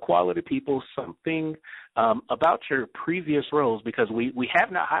tell our quality people something about your previous roles? Because we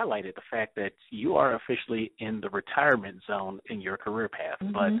have not highlighted the fact that you are officially in the retirement zone in your career path.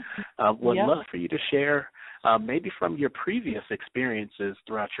 But would love for you to share maybe from your previous experiences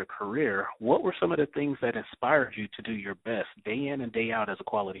throughout your career, what were some of the things that inspired you to do your best day in and day out as a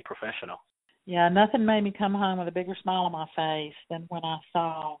quality professional? Yeah, nothing made me come home with a bigger smile on my face than when I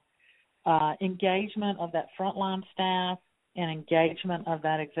saw engagement of that frontline staff and engagement of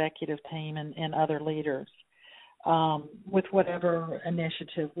that executive team and other leaders with whatever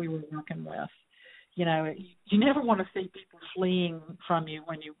initiative we were working with. You never want to see people fleeing from you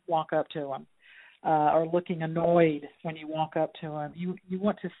when you walk up to them or looking annoyed when you walk up to them. You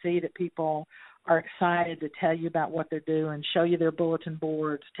want to see that people are excited to tell you about what they're doing, show you their bulletin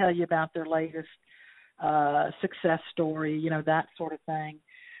boards, tell you about their latest success story, that sort of thing.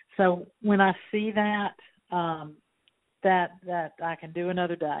 So when I see that I can do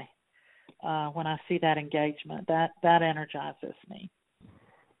another day, when I see that engagement, that energizes me.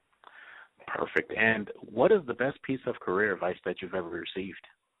 Perfect. And what is the best piece of career advice that you've ever received?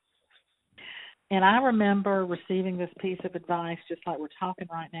 And I remember receiving this piece of advice just like we're talking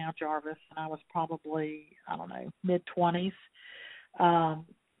right now, Jarvis, and I was probably, mid-20s.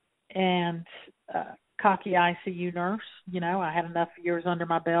 And cocky ICU nurse. I had enough years under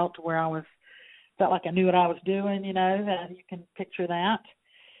my belt to where felt like I knew what I was doing. That you can picture that.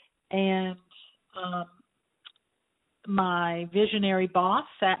 And my visionary boss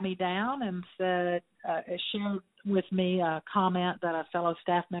sat me down and said, shared with me a comment that a fellow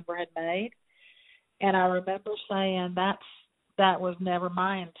staff member had made. And I remember saying, that was never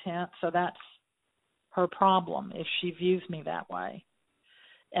my intent, so that's her problem if she views me that way.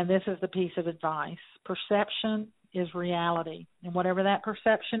 And this is the piece of advice. Perception is reality. And whatever that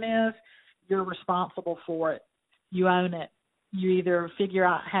perception is, you're responsible for it. You own it. You either figure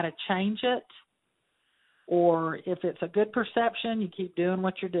out how to change it, or if it's a good perception, you keep doing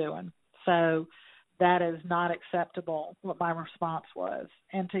what you're doing. So that is not acceptable, what my response was.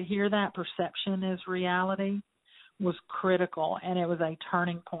 And to hear that perception is reality was critical, and it was a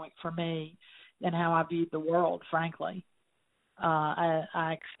turning point for me in how I viewed the world, frankly.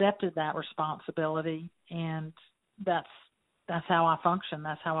 I accepted that responsibility, and that's how I function.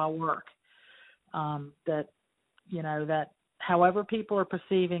 That's how I work. That however people are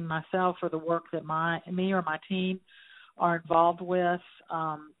perceiving myself or the work that me or my team are involved with,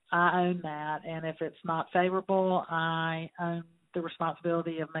 I own that. And if it's not favorable, I own the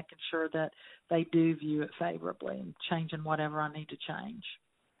responsibility of making sure that they do view it favorably and changing whatever I need to change.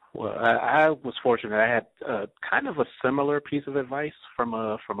 Well, I was fortunate. I had kind of a similar piece of advice from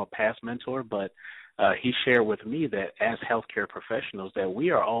a past mentor, but he shared with me that as healthcare professionals, that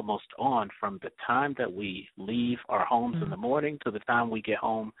we are almost on from the time that we leave our homes in the morning to the time we get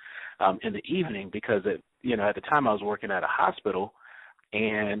home in the evening, because at the time I was working at a hospital,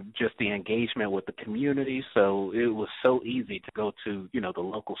 and just the engagement with the community. So it was so easy to go to, the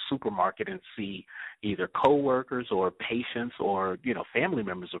local supermarket and see either coworkers or patients or, family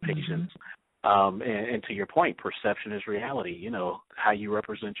members of patients. And to your point, perception is reality. How you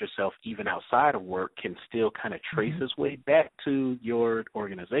represent yourself even outside of work can still kind of trace its way back to your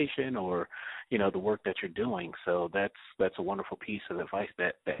organization or, the work that you're doing. So that's a wonderful piece of advice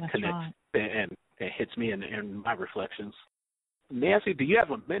that connects and hits me in my reflections. Nancy, do you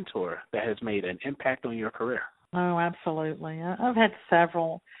have a mentor that has made an impact on your career? Oh, absolutely. I've had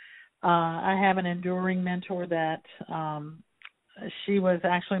several. I have an enduring mentor that she was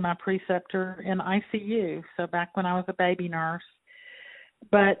actually my preceptor in ICU, so back when I was a baby nurse.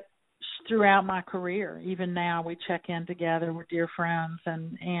 But throughout my career, even now, we check in together. We're dear friends,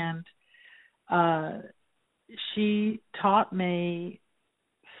 and she taught me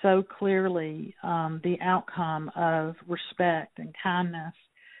so clearly the outcome of respect and kindness,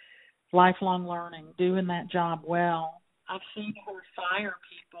 lifelong learning, doing that job well. I've seen her fire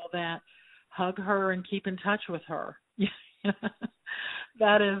people that hug her and keep in touch with her.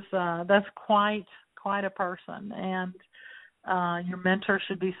 That's quite a person, and your mentor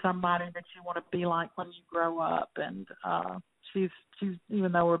should be somebody that you want to be like when you grow up. And she's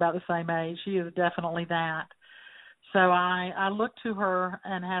even though we're about the same age, she is definitely that. So I look to her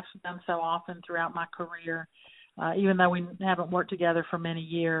and have done so often throughout my career, even though we haven't worked together for many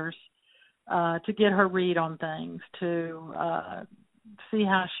years, to get her read on things, to see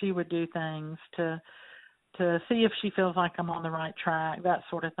how she would do things, to see if she feels like I'm on the right track, that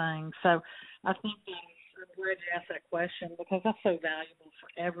sort of thing. So I think I'm glad you asked that question, because that's so valuable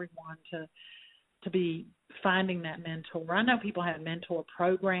for everyone to be finding that mentor. I know people have mentor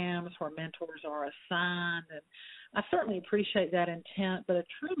programs where mentors are assigned, and I certainly appreciate that intent, but a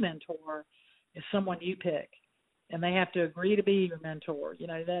true mentor is someone you pick, and they have to agree to be your mentor.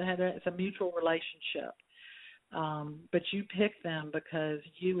 It's a mutual relationship. But you pick them because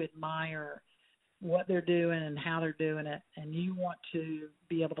you admire what they're doing and how they're doing it, and you want to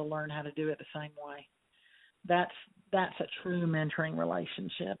be able to learn how to do it the same way. That's a true mentoring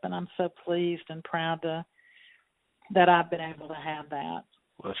relationship, and I'm so pleased and proud that I've been able to have that.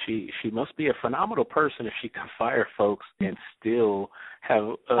 Well, she must be a phenomenal person if she can fire folks and still have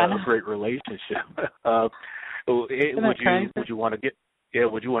a great relationship. Would you want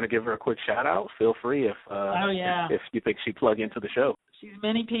to give her a quick shout out? Feel free if you think she'd plug into the show. She's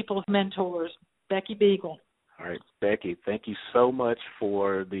many people's mentors. Becky Beagle. All right, Becky, thank you so much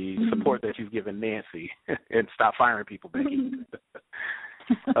for the support that you've given Nancy. And stop firing people, Becky.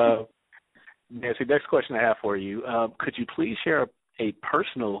 Nancy, next question I have for you. Could you please share a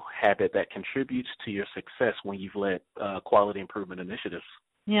personal habit that contributes to your success when you've led quality improvement initiatives?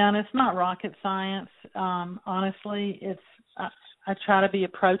 Yeah, and it's not rocket science. Honestly, I try to be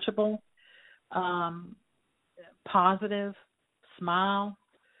approachable, positive, smile,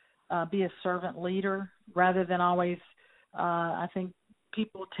 be a servant leader rather than always. I think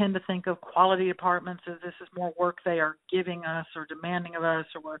people tend to think of quality departments as this is more work they are giving us or demanding of us,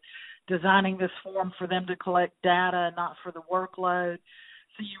 or we're designing this form for them to collect data, not for the workload.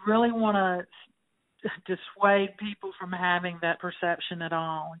 So you really want to dissuade people from having that perception at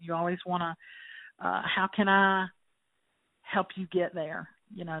all. You always want to, how can I help you get there?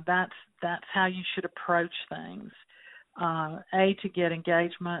 That's how you should approach things. To get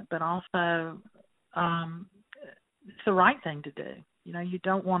engagement, but also it's the right thing to do. You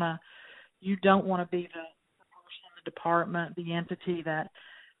don't want to be the person in the department, the entity that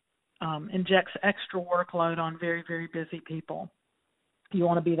injects extra workload on very, very busy people. You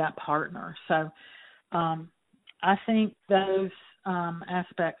want to be that partner. So I think those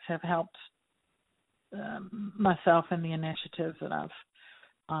aspects have helped myself in the initiatives that I've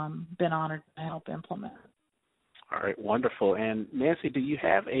been honored to help implement. All right, wonderful. And Nancy, do you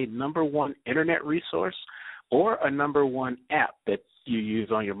have a number one internet resource or a number one app that you use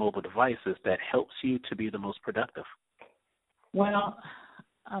on your mobile devices that helps you to be the most productive? Well,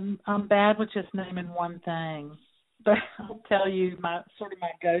 I'm bad with just naming one thing, but I'll tell you my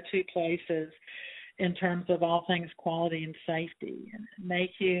go-to places in terms of all things quality and safety.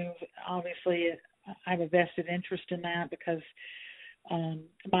 NAECU, obviously, I have a vested interest in that because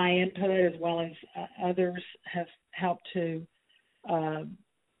my input as well as others have helped to, and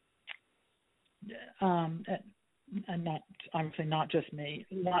not just me,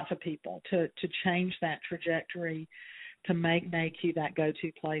 lots of people to change that trajectory to make NAECU that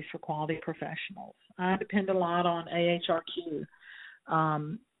go-to place for quality professionals. I depend a lot on AHRQ.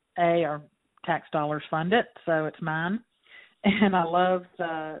 Our tax dollars fund it, so it's mine, and I love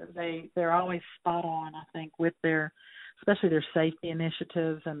they're always spot on. I think with especially their safety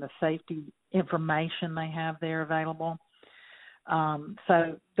initiatives and the safety information they have there available.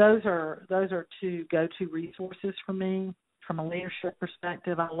 So those are two go-to resources for me. From a leadership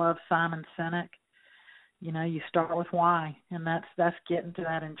perspective, I love Simon Sinek. You start with why, and that's getting to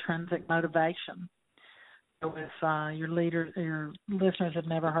that intrinsic motivation. So if your listeners have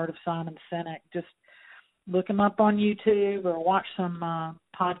never heard of Simon Sinek, just look him up on YouTube or watch some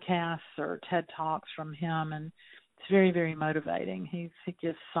podcasts or TED Talks from him, and it's very, very motivating. He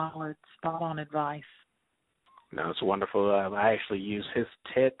gives solid, spot-on advice. No, it's wonderful. I actually use his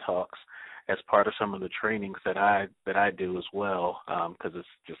TED Talks as part of some of the trainings that I do as well, because it's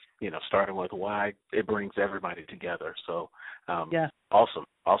just starting with why, it brings everybody together. So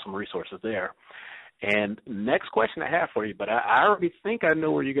awesome resources there. And next question I have for you, but I already think I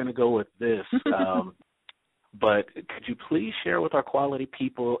know where you're going to go with this. But could you please share with our quality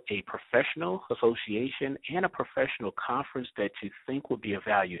people a professional association and a professional conference that you think would be a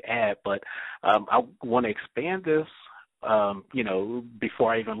value add? But I want to expand this,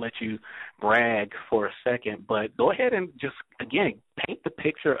 before I even let you brag for a second. But go ahead and just, again, paint the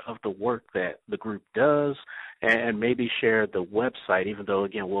picture of the work that the group does and maybe share the website, even though,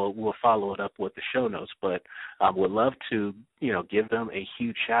 again, we'll follow it up with the show notes. But would love to, give them a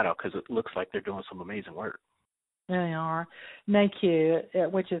huge shout out because it looks like they're doing some amazing work. They are.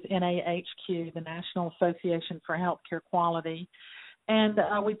 NAECU, which is NAHQ, the National Association for Healthcare Quality. And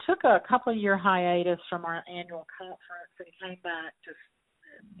we took a couple-of-year hiatus from our annual conference and came back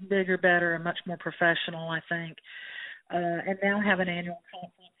just bigger, better, and much more professional, I think, and now have an annual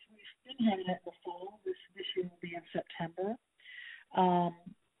conference. We've been having it in the fall. This year will be in September.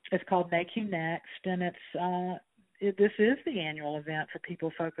 It's called NAECU Next, and this is the annual event for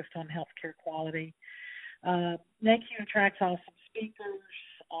people focused on healthcare quality. NAECU attracts awesome speakers,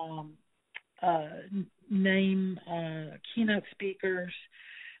 name keynote speakers,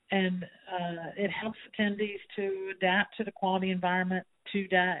 and it helps attendees to adapt to the quality environment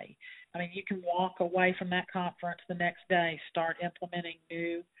today. I mean, you can walk away from that conference the next day, start implementing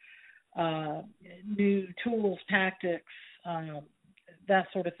new tools, tactics, that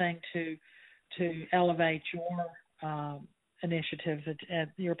sort of thing to elevate your initiatives at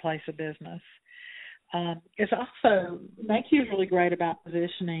your place of business. It's also, NAECU is really great about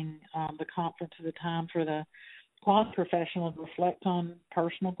positioning the conference at a time for the quality professional to reflect on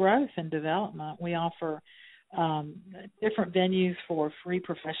personal growth and development. We offer different venues for free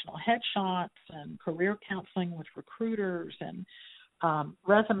professional headshots and career counseling with recruiters and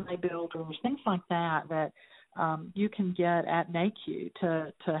resume builders, things like that you can get at NAECU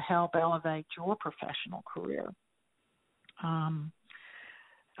to help elevate your professional career.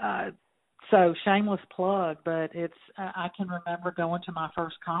 So shameless plug, but I can remember going to my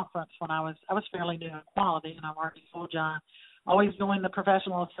first conference when I was fairly new in quality, and I've already told you I always join the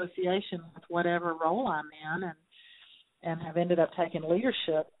professional association with whatever role I'm in, and have ended up taking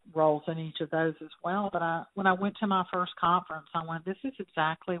leadership roles in each of those as well. But when I went to my first conference, I went, this is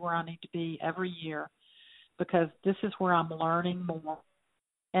exactly where I need to be every year, because this is where I'm learning more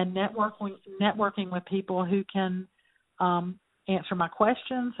and networking with people who can answer my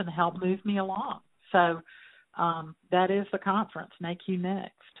questions and help move me along. So that is the conference, NAECU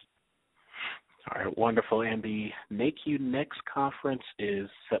Next. All right, wonderful. And the NAECU Next conference is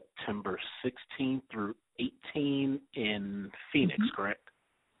September 16 through 18 in Phoenix, correct?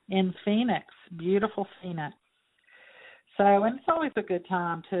 In Phoenix, beautiful Phoenix. So, and it's always a good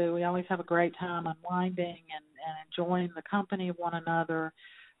time, too. We always have a great time unwinding and enjoying the company of one another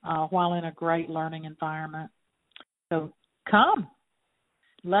while in a great learning environment. So come.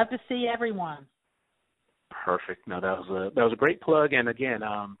 Love to see everyone. Perfect. No, that was a great plug. And again,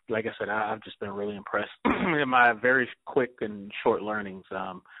 like I said, I've just been really impressed in my very quick and short learnings.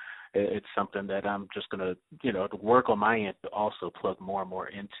 It's something that I'm just going to, work on my end to also plug more and more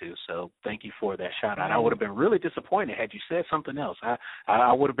into. So thank you for that shout out. I would have been really disappointed had you said something else.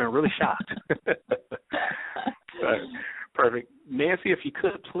 I would have been really shocked. Perfect. Nancy, if you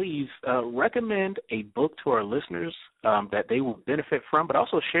could please recommend a book to our listeners that they will benefit from, but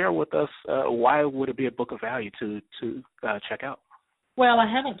also share with us why would it be a book of value to check out? Well,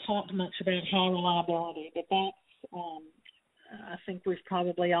 I haven't talked much about high reliability, but that's I think we've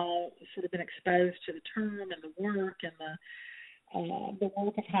probably all sort of been exposed to the term and the work and the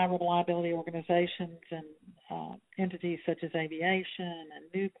work of high reliability organizations and entities such as aviation and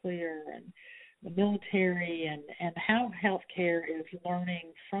nuclear and the military, and how healthcare is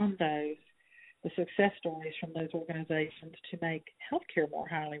learning from the success stories from those organizations to make healthcare more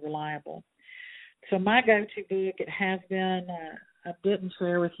highly reliable. So my go-to book, it has been, I didn't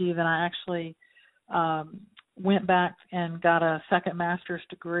share with you that I actually went back and got a second master's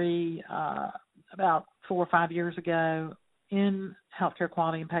degree about 4 or 5 years ago in healthcare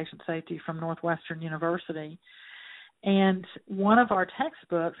quality and patient safety from Northwestern University. And one of our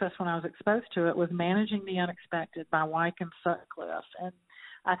textbooks, that's when I was exposed to it, was Managing the Unexpected by Wyke and Sutcliffe. And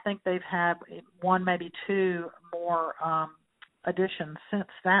I think they've had one, maybe two more editions since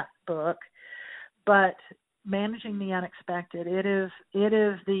that book. But Managing the Unexpected, it is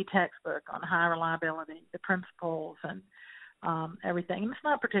the textbook on high reliability, the principles and everything. And it's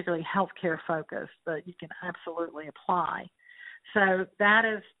not particularly healthcare focused, but you can absolutely apply. So that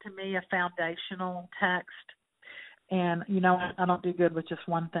is, to me, a foundational text. And, I don't do good with just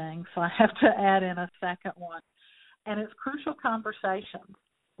one thing, so I have to add in a second one. And it's Crucial Conversations,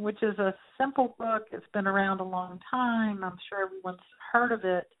 which is a simple book. It's been around a long time. I'm sure everyone's heard of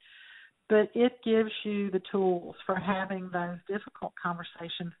it. But it gives you the tools for having those difficult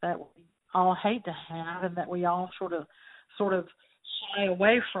conversations that we all hate to have and that we all sort of shy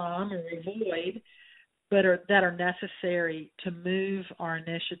away from or avoid, but that are necessary to move our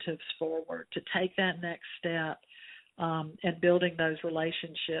initiatives forward, to take that next step. And building those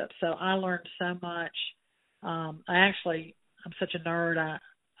relationships. So I learned so much. I'm such a nerd.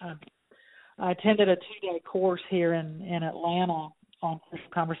 I attended a 2-day course here in Atlanta on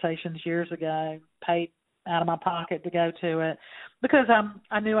conversations years ago, paid out of my pocket to go to it because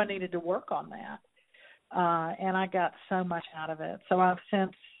I knew I needed to work on that. And I got so much out of it. So I've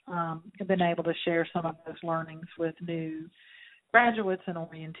since been able to share some of those learnings with new graduates and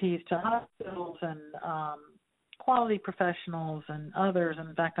orientees to hospitals and quality professionals and others.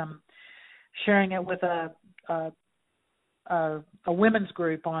 In fact, I'm sharing it with a women's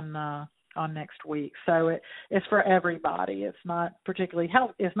group on next week. So it's for everybody. It's not particularly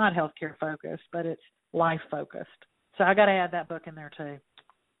it's not healthcare focused, but it's life focused. So I got to add that book in there too.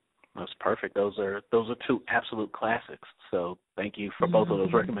 That's perfect. Those are two absolute classics. So thank you for both of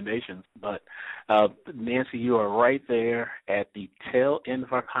those recommendations. But Nancy, you are right there at the tail end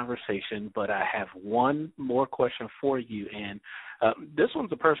of our conversation. But I have one more question for you, and this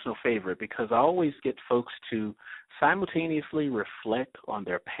one's a personal favorite because I always get folks to simultaneously reflect on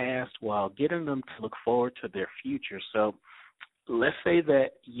their past while getting them to look forward to their future. So let's say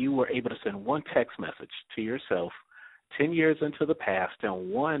that you were able to send one text message to yourself 10 years into the past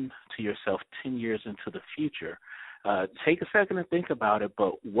and one to yourself 10 years into the future. Take a second and think about it,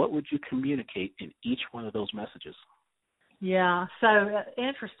 but what would you communicate in each one of those messages? Yeah, so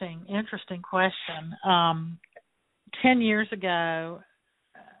interesting question. 10 years ago,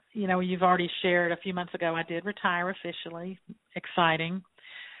 you've already shared a few months ago, I did retire officially. Exciting.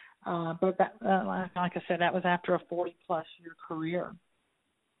 But that, like I said, that was after a 40-plus year career.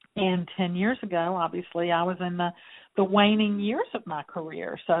 And 10 years ago, obviously, I was in the waning years of my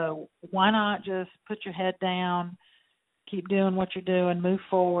career. So why not just put your head down, keep doing what you're doing, move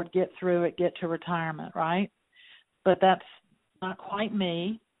forward, get through it, get to retirement, right? but that's not quite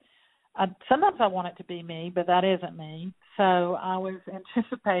me. Sometimes I want it to be me, but that isn't me. So I was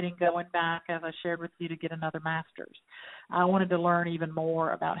anticipating going back, as I shared with you, to get another master's. I wanted to learn even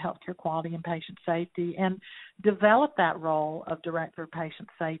more about healthcare quality and patient safety and develop that role of Director of Patient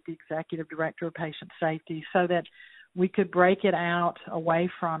Safety, Executive Director of Patient Safety, so that we could break it out away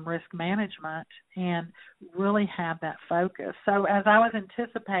from risk management and really have that focus. So as I was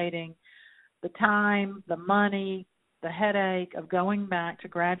anticipating the time, the money, the headache of going back to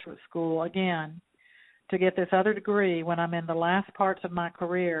graduate school again to get this other degree when I'm in the last parts of my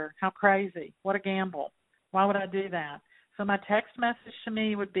career, how crazy, what a gamble. Why would I do that? So my text message to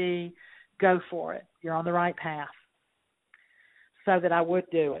me would be, go for it. You're on the right path. So that I would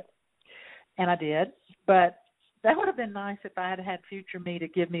do it. And I did. But that would have been nice if I had had future me to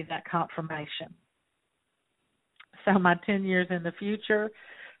give me that confirmation. So my 10 years in the future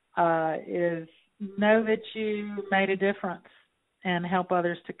is know that you made a difference and help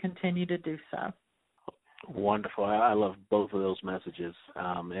others to continue to do so. Wonderful. I love both of those messages.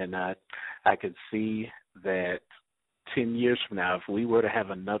 And I could see that 10 years from now, if we were to have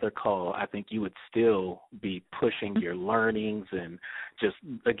another call, I think you would still be pushing your learnings and just,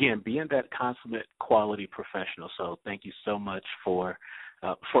 again, being that consummate quality professional. So thank you so much for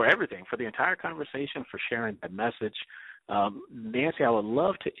everything, for the entire conversation, for sharing that message. Nancy, I would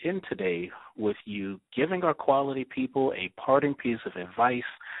love to end today with you giving our quality people a parting piece of advice,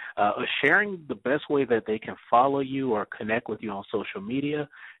 sharing the best way that they can follow you or connect with you on social media,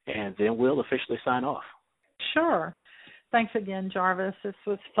 and then we'll officially sign off. Sure. Thanks again, Jarvis. This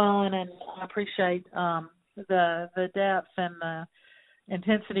was fun, and I appreciate the depth and the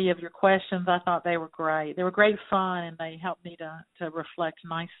intensity of your questions. I thought they were great. They were great fun, and they helped me to reflect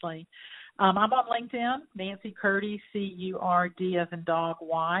nicely. I'm on LinkedIn, Nancy Curdy, C-U-R-D as in dog,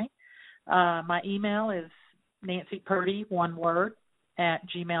 Y. My email is nancypurdy, one word,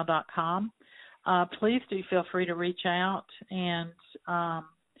 @gmail.com. Please do feel free to reach out, and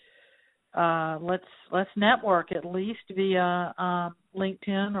let's network at least via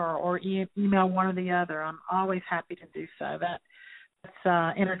LinkedIn or email, one or the other. I'm always happy to do so.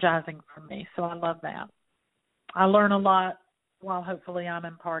 That's energizing for me, so I love that. I learn a lot while hopefully I'm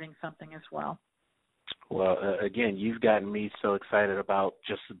imparting something as well. Well, again, you've gotten me so excited about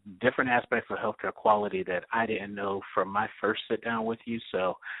just different aspects of healthcare quality that I didn't know from my first sit down with you.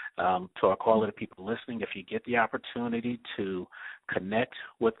 So to our quality people listening, if you get the opportunity to connect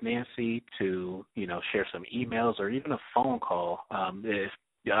with Nancy, to, share some emails or even a phone call,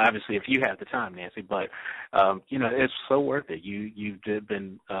 obviously if you have the time, Nancy, but, it's so worth it. You've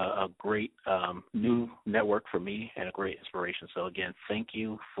been a great new network for me and a great inspiration. So, again, thank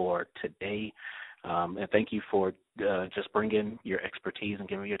you for today. And thank you for just bringing your expertise and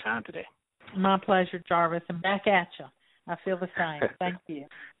giving me your time today. My pleasure, Jarvis. And back at you. I feel the same. Thank you.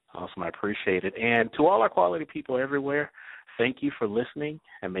 Awesome. I appreciate it. And to all our quality people everywhere, thank you for listening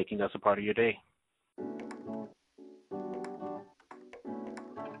and making us a part of your day.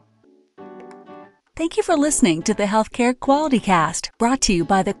 Thank you for listening to the Healthcare Quality Cast, brought to you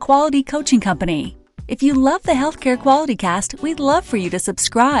by the Quality Coaching Company. If you love the Healthcare Quality Cast, we'd love for you to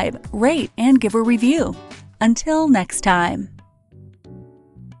subscribe, rate, and give a review. Until next time.